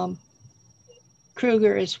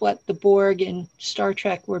Kruger is what the Borg in Star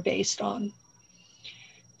Trek were based on.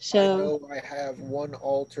 I So, know I have one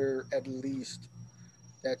altar at least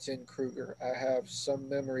that's in Kruger. I have some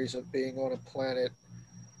memories of being on a planet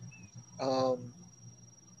um,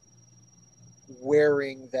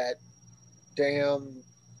 wearing that damn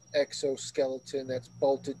exoskeleton that's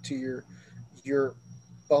bolted to your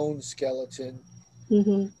bone skeleton.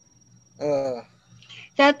 mm-hmm. Uh,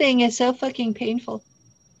 That thing is so fucking painful.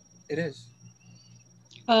 it is.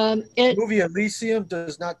 It Movie Elysium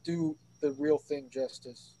does not do the real thing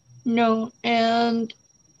justice. No, and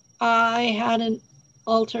I had an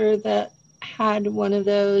altar that had one of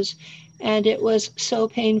those, and it was so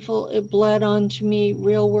painful. It bled onto me,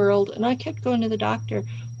 real world, and I kept going to the doctor.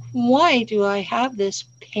 Why do I have this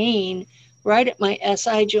pain right at my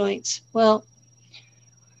SI joints? Well,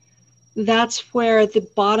 that's where the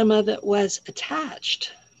bottom of it was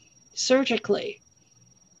attached surgically,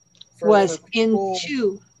 For was people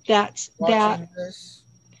into that. watching this,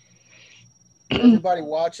 for everybody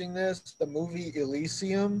watching this, the movie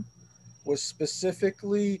Elysium was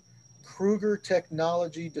specifically Kruger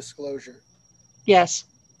Technology Disclosure. Yes,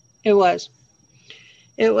 it was.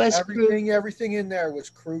 It was Everything in there was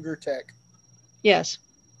Kruger Tech. yes.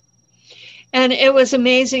 And it was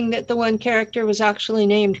amazing that the one character was actually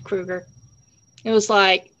named Kruger. It was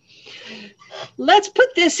like, let's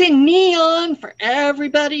put this in neon for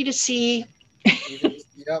everybody to see. Even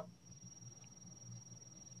yep,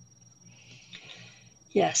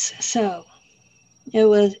 Yes, so it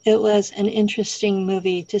was an interesting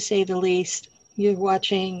movie to say the least. You're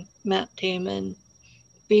watching Matt Damon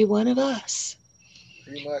be one of us.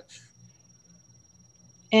 pretty much.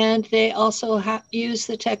 And they also use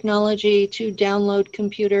the technology to download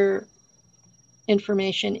computer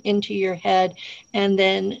information into your head and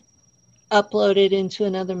then upload it into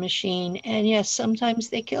another machine. And yes, sometimes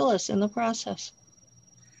they kill us in the process.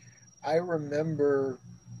 I remember.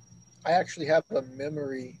 I actually have a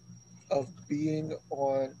memory of being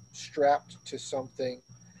on strapped to something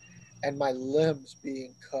and my limbs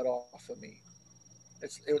being cut off of me.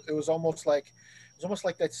 It was almost like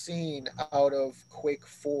that scene out of Quake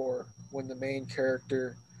 4 when the main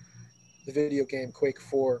character, the video game Quake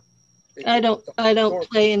 4, I don't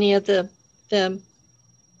play any of them.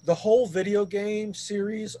 the whole video game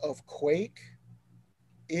series of Quake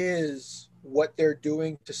is what they're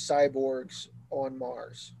doing to cyborgs on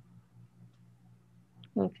Mars.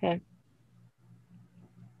 Okay.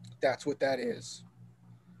 That's what that is.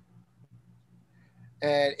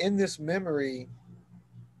 And in this memory,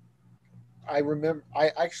 I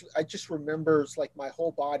just remember it's like my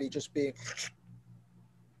whole body just being.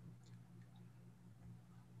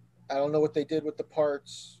 I don't know what they did with the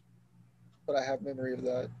parts, but I have memory of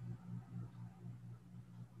that.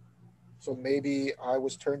 So maybe I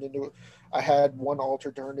was turned into. I had one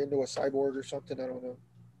alter turned into a cyborg or something. I don't know.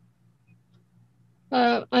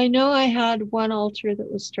 I know I had one altar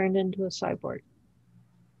that was turned into a cyborg.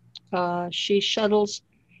 She shuttles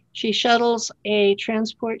a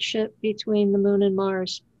transport ship between the moon and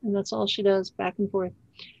Mars, and that's all she does, back and forth.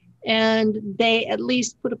 And they at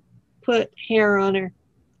least put hair on her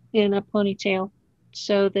in a ponytail,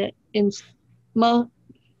 so that in mo-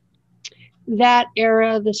 that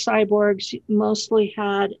era, the cyborgs mostly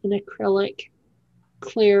had an acrylic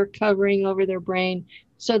clear covering over their brain,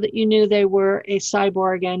 so that you knew they were a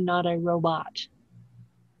cyborg and not a robot.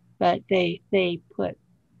 But they put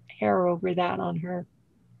hair over that on her.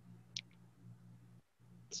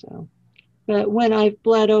 So, but when I've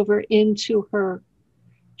bled over into her,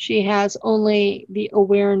 she has only the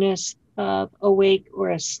awareness of awake or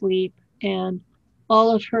asleep, and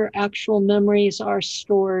all of her actual memories are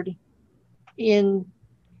stored in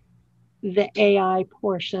the AI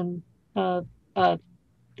portion of the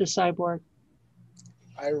cyborg.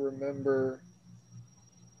 I remember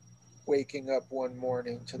waking up one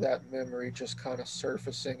morning to that memory just kind of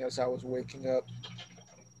surfacing as I was waking up.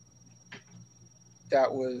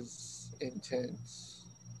 That was intense.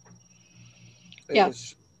 It Yeah.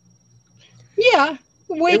 was Yeah.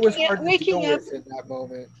 it was Waking up, hard to deal waking up, with in that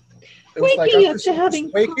moment. It was like waking up to I'm just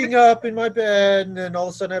having waking up in my bed, and then all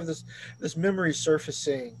of a sudden I have this memory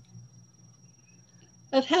surfacing,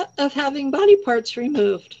 of having body parts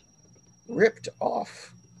removed. ripped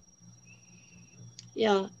off,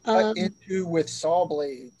 Yeah. cut into with saw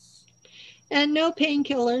blades. And no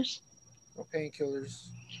painkillers. No painkillers.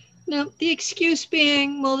 No, the excuse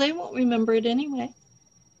being, well, they won't remember it anyway.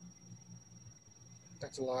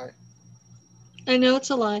 That's a lie. I know it's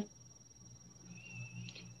a lie.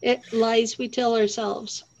 It lies we tell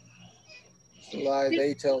ourselves. It's a lie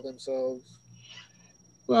they tell themselves.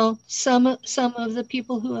 Well, some of the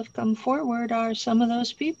people who have come forward are some of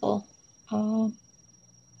those people. Um,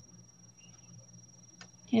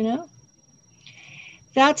 you know,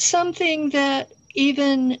 that's something that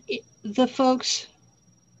even the folks,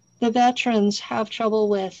 the veterans, have trouble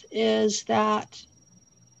with. Is that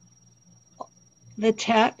the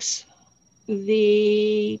techs,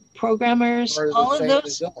 the programmers, Are the all of same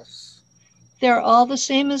as those, us. they're all the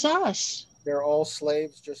same as us. They're all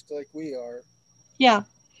slaves just like we are. Yeah,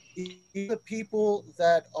 Even the people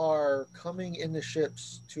that are coming in the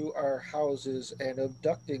ships to our houses and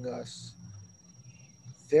abducting us,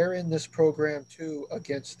 they're in this program too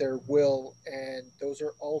against their will, and those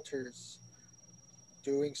are alters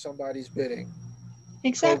doing somebody's bidding,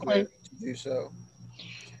 exactly. programmed to do so.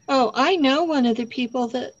 Oh, I know one of the people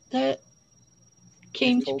that You've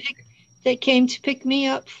came to told pick me. me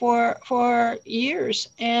up for years,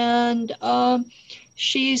 and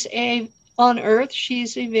she's a on Earth.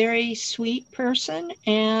 She's a very sweet person,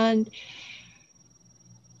 and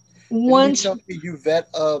And you mean once, tell me you vet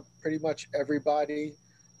pretty much everybody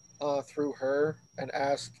through her and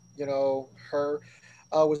ask, her,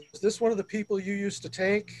 was this one of the people you used to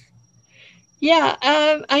take? yeah,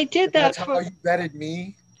 I did And that that's for, how you vetted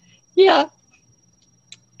me? yeah,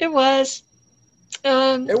 it was,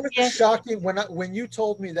 It was a yeah, shocking when you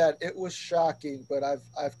told me that. It was shocking, but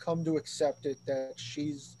I've come to accept it that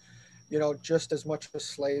she's, just as much a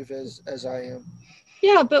slave as I am.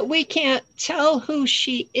 yeah, but we can't tell who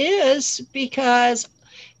she is because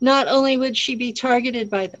not only would she be targeted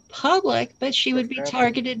by the public, but she Her would be family.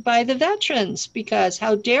 targeted by the veterans because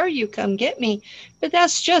how dare you come get me? But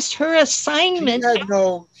that's just her She assignment.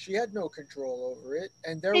 had no control over it,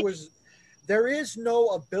 and Ex- there is no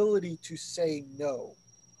ability to say no.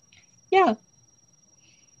 yeah,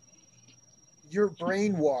 You're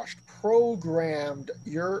brainwashed, programmed.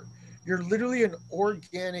 You're literally an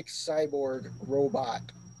organic cyborg robot.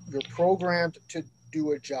 You're programmed to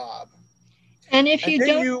do a job. and if you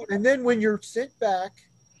don't, And then when you're sent back,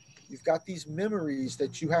 you've got these memories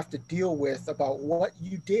that you have to deal with about what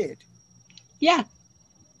you did. yeah,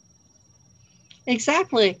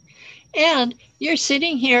 exactly. And you're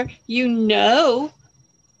sitting here, you know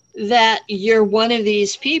that you're one of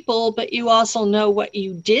these people, but you also know what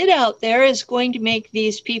you did out there is going to make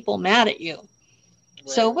these people mad at you.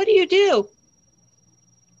 So Right. what do?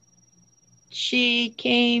 She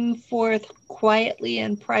came forth quietly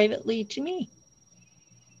and privately to me.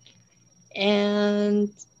 And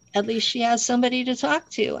at least she has somebody to talk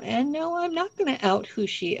to. And no, I'm not going to out who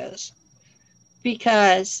she is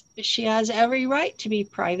because she has every right to be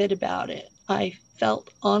private about it. I felt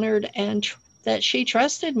honored and that she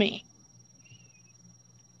trusted me.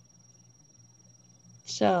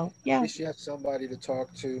 So, At yeah. least you have somebody to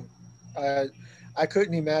talk to. I I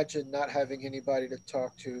couldn't imagine not having anybody to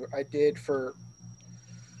talk to. I did for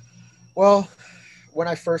well, when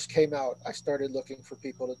I first came out, I started looking for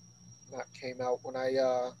people to not came out when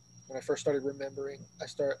I first started remembering. I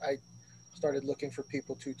started looking for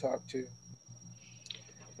people to talk to.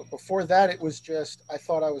 But before that, it was just I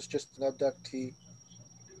thought I was just an abductee,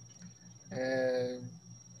 and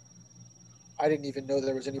I didn't even know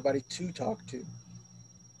there was anybody to talk to.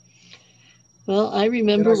 Well, I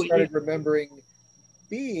Then I remember what you, started remembering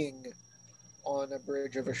being on a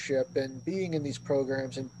bridge of a ship and being in these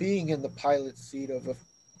programs and being in the pilot seat of a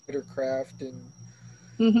fighter craft and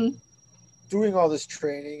mm-hmm. doing all this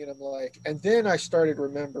training. And I'm like, and then I started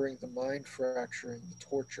remembering the mind fracturing, the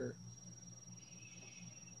torture.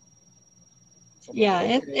 So I'm like, Yeah,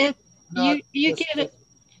 okay, not you just get it.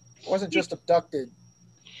 I wasn't You, just abducted.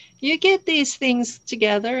 you get these things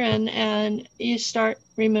together and you start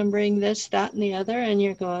remembering this, that, and the other, and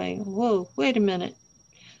you're going, whoa, wait a minute.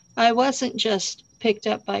 I wasn't just picked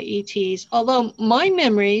up by ETs, although my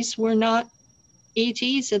memories were not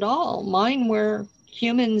ETs at all. Mine were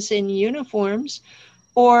humans in uniforms,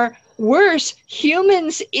 or worse,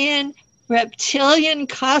 humans in reptilian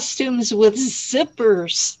costumes with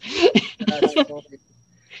zippers. That's funny.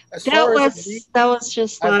 As That far as was that was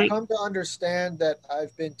just I've like come to understand that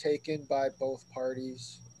I've been taken by both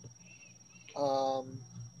parties, um,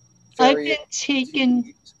 I've various been taken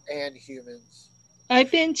entities and humans.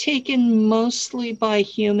 I've been taken mostly by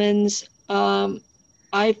humans.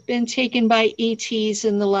 I've been taken by ETs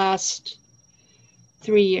in the last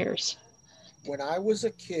 3 years. When I was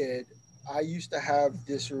a kid, I used to have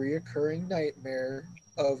this reoccurring nightmare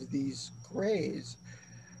of these grays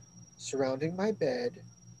surrounding my bed,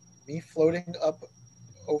 me floating up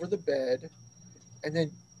over the bed, and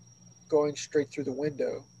then going straight through the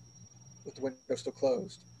window with the window still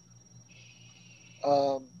closed.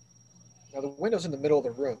 Um, Now the window's in the middle of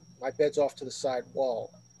the room. My bed's off to the side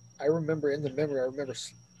wall. I remember in the memory, I remember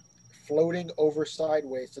floating over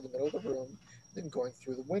sideways to the middle of the room, then going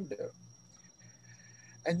through the window.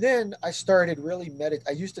 And then I started really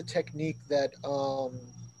I used a technique that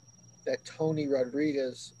Tony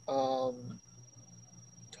Rodriguez taught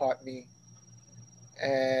me,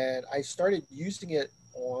 and I started using it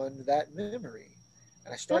on that memory,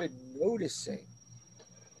 and I started noticing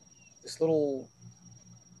this little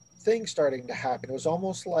thing starting to happen. It was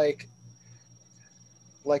almost like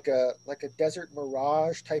a desert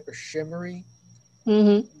mirage type of shimmery.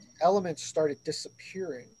 Mm-hmm. Elements started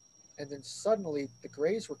disappearing, and then suddenly the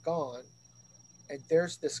grays were gone, and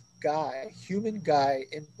there's this guy, human guy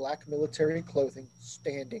in black military clothing,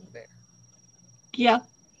 standing there. Yeah.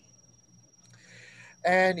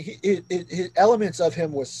 And his elements of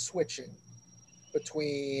him was switching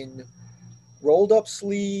between rolled up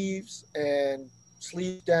sleeves and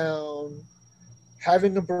sleeves down,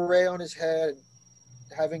 having a beret on his head,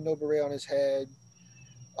 having no beret on his head,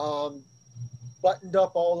 um, buttoned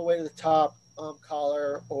up all the way to the top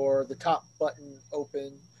collar, or the top button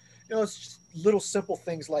open. It's just little simple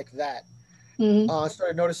things like that. Mm-hmm. I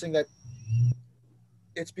started noticing that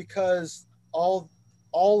it's because all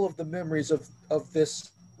of the memories of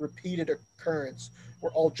this repeated occurrence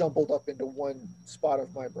were all jumbled up into one spot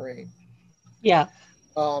of my brain. Yeah.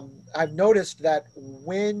 I've noticed that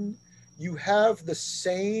when you have the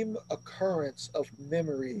same occurrence of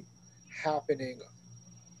memory happening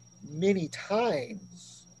many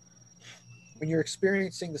times, when you're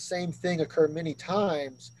experiencing the same thing occur many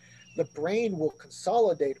times, the brain will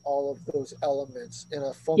consolidate all of those elements in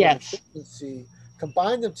a form of Yes. efficiency,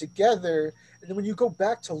 combine them together, and then when you go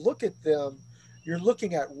back to look at them, you're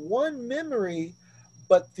looking at one memory,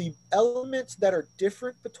 but the elements that are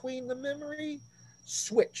different between the memory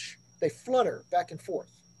switch. They flutter back and forth.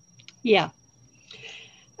 Yeah.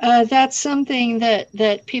 That's something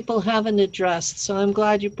that people haven't addressed. So I'm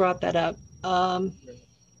glad you brought that up.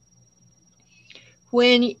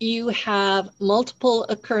 When you have multiple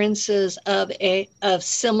occurrences of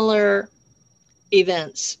similar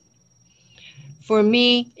events, for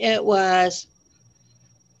me, it was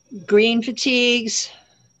green fatigues.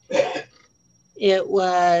 It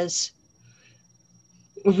was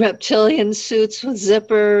reptilian suits with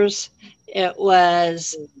zippers. It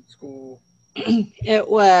was Old school. it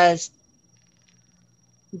was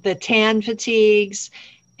the tan fatigues,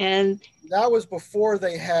 and That was before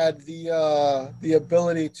they had the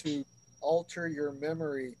ability to alter your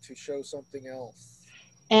memory to show something else.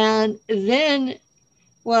 then,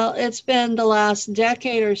 well, it's been the last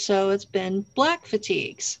decade or so. It's been black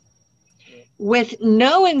fatigues Yeah. with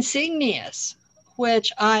no insignias,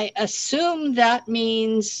 which I assume that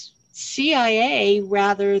means CIA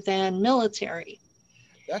rather than military.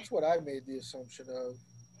 That's what I made the assumption of.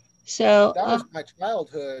 So, That was my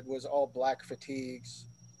childhood, was all black fatigues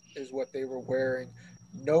is what they were wearing.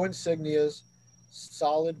 No insignias,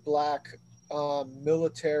 solid black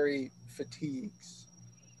military fatigues.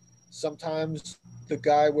 Sometimes the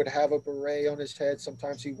guy would have a beret on his head,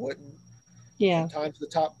 sometimes he wouldn't. yeah. Sometimes the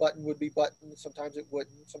top button would be buttoned, sometimes it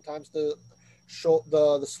wouldn't. Sometimes the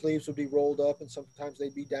sleeves would be rolled up and sometimes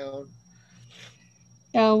they'd be down.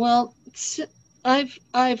 Yeah, well,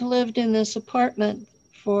 I've lived in this apartment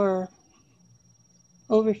for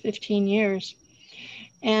over 15 years,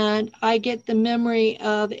 and I get the memory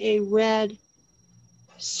of a red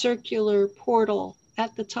circular portal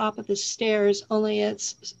at the top of the stairs, only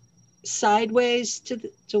it's sideways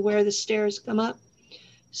to where the stairs come up.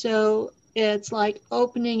 So it's like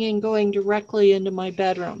opening and going directly into my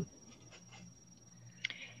bedroom.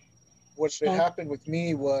 What had So, happened with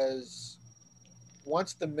me was,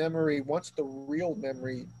 once the real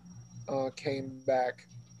memory came back,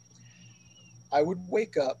 I would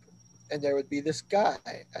wake up and there would be this guy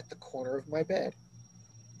at the corner of my bed,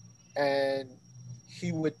 and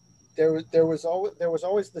he would there was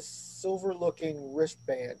always this silver looking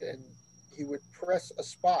wristband, and he would press a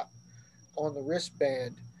spot on the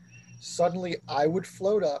wristband suddenly I would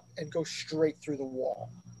float up and go straight through the wall.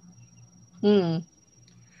 Mm.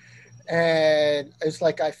 And it's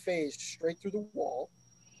like I phased straight through the wall.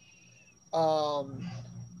 Um,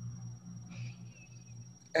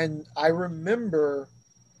 and I remember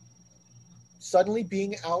suddenly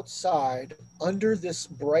being outside under this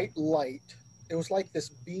bright light. It was like this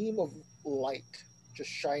beam of light just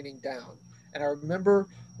shining down. And I remember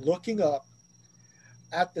looking up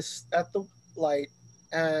at the light,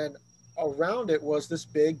 and around it was this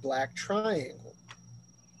big black triangle.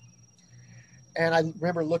 And I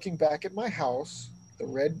remember looking back at my house, the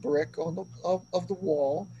red brick on of the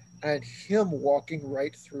wall, and him walking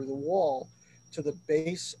right through the wall to the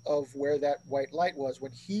base of where that white light was.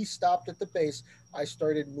 When he stopped at the base, I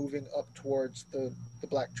started moving up towards the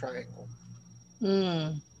black triangle.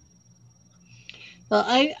 Mm. Well,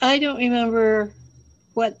 I don't remember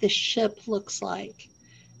what the ship looks like,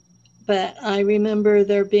 but I remember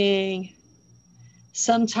there being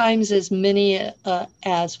sometimes as many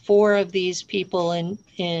as four of these people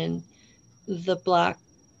in the black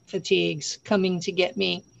fatigues coming to get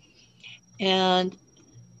me, and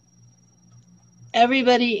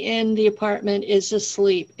everybody in the apartment is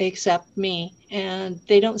asleep except me, and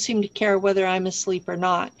they don't seem to care whether I'm asleep or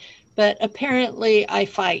not. But apparently, I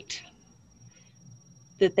fight,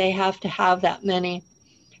 that they have to have that many,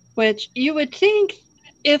 which you would think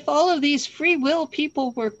if all of these free will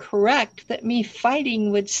people were correct, that me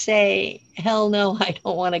fighting would say, hell no, I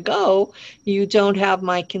don't want to go. You don't have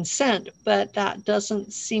my consent. But that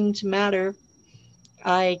doesn't seem to matter.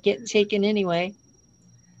 I get taken anyway.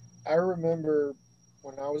 I remember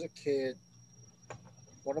when I was a kid,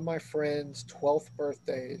 one of my friend's 12th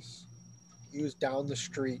birthdays, he was down the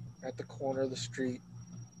street at the corner of the street.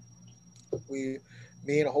 We,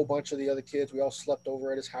 me and a whole bunch of the other kids, we all slept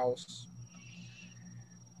over at his house.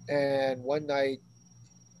 And one night,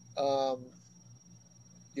 um,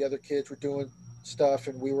 the other kids were doing stuff,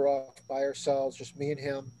 and we were off by ourselves, just me and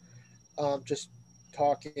him, just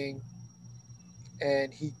talking.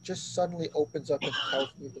 And he just suddenly opens up and tells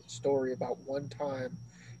me the story about one time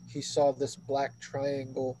he saw this black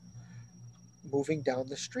triangle moving down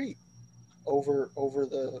the street over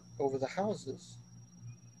the houses.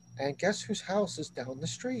 And guess whose house is down the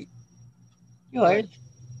street? Yours. Mine.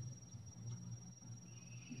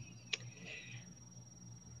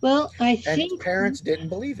 Well, And his parents didn't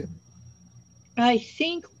believe him. I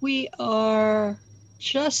think we are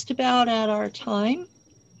just about at our time.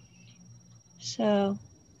 So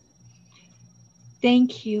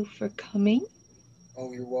thank you for coming.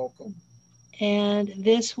 Oh, you're welcome. And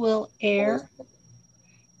this will Always. air.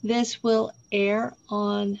 This will air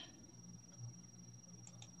on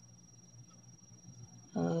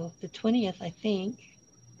the 20th, I think.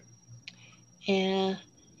 And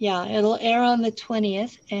yeah, it'll air on the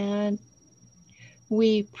 20th. And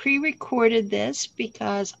we pre recorded this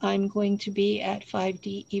because I'm going to be at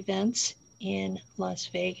 5D events in Las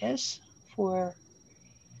Vegas for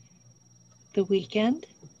the weekend.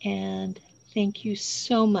 And thank you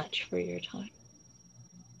so much for your time.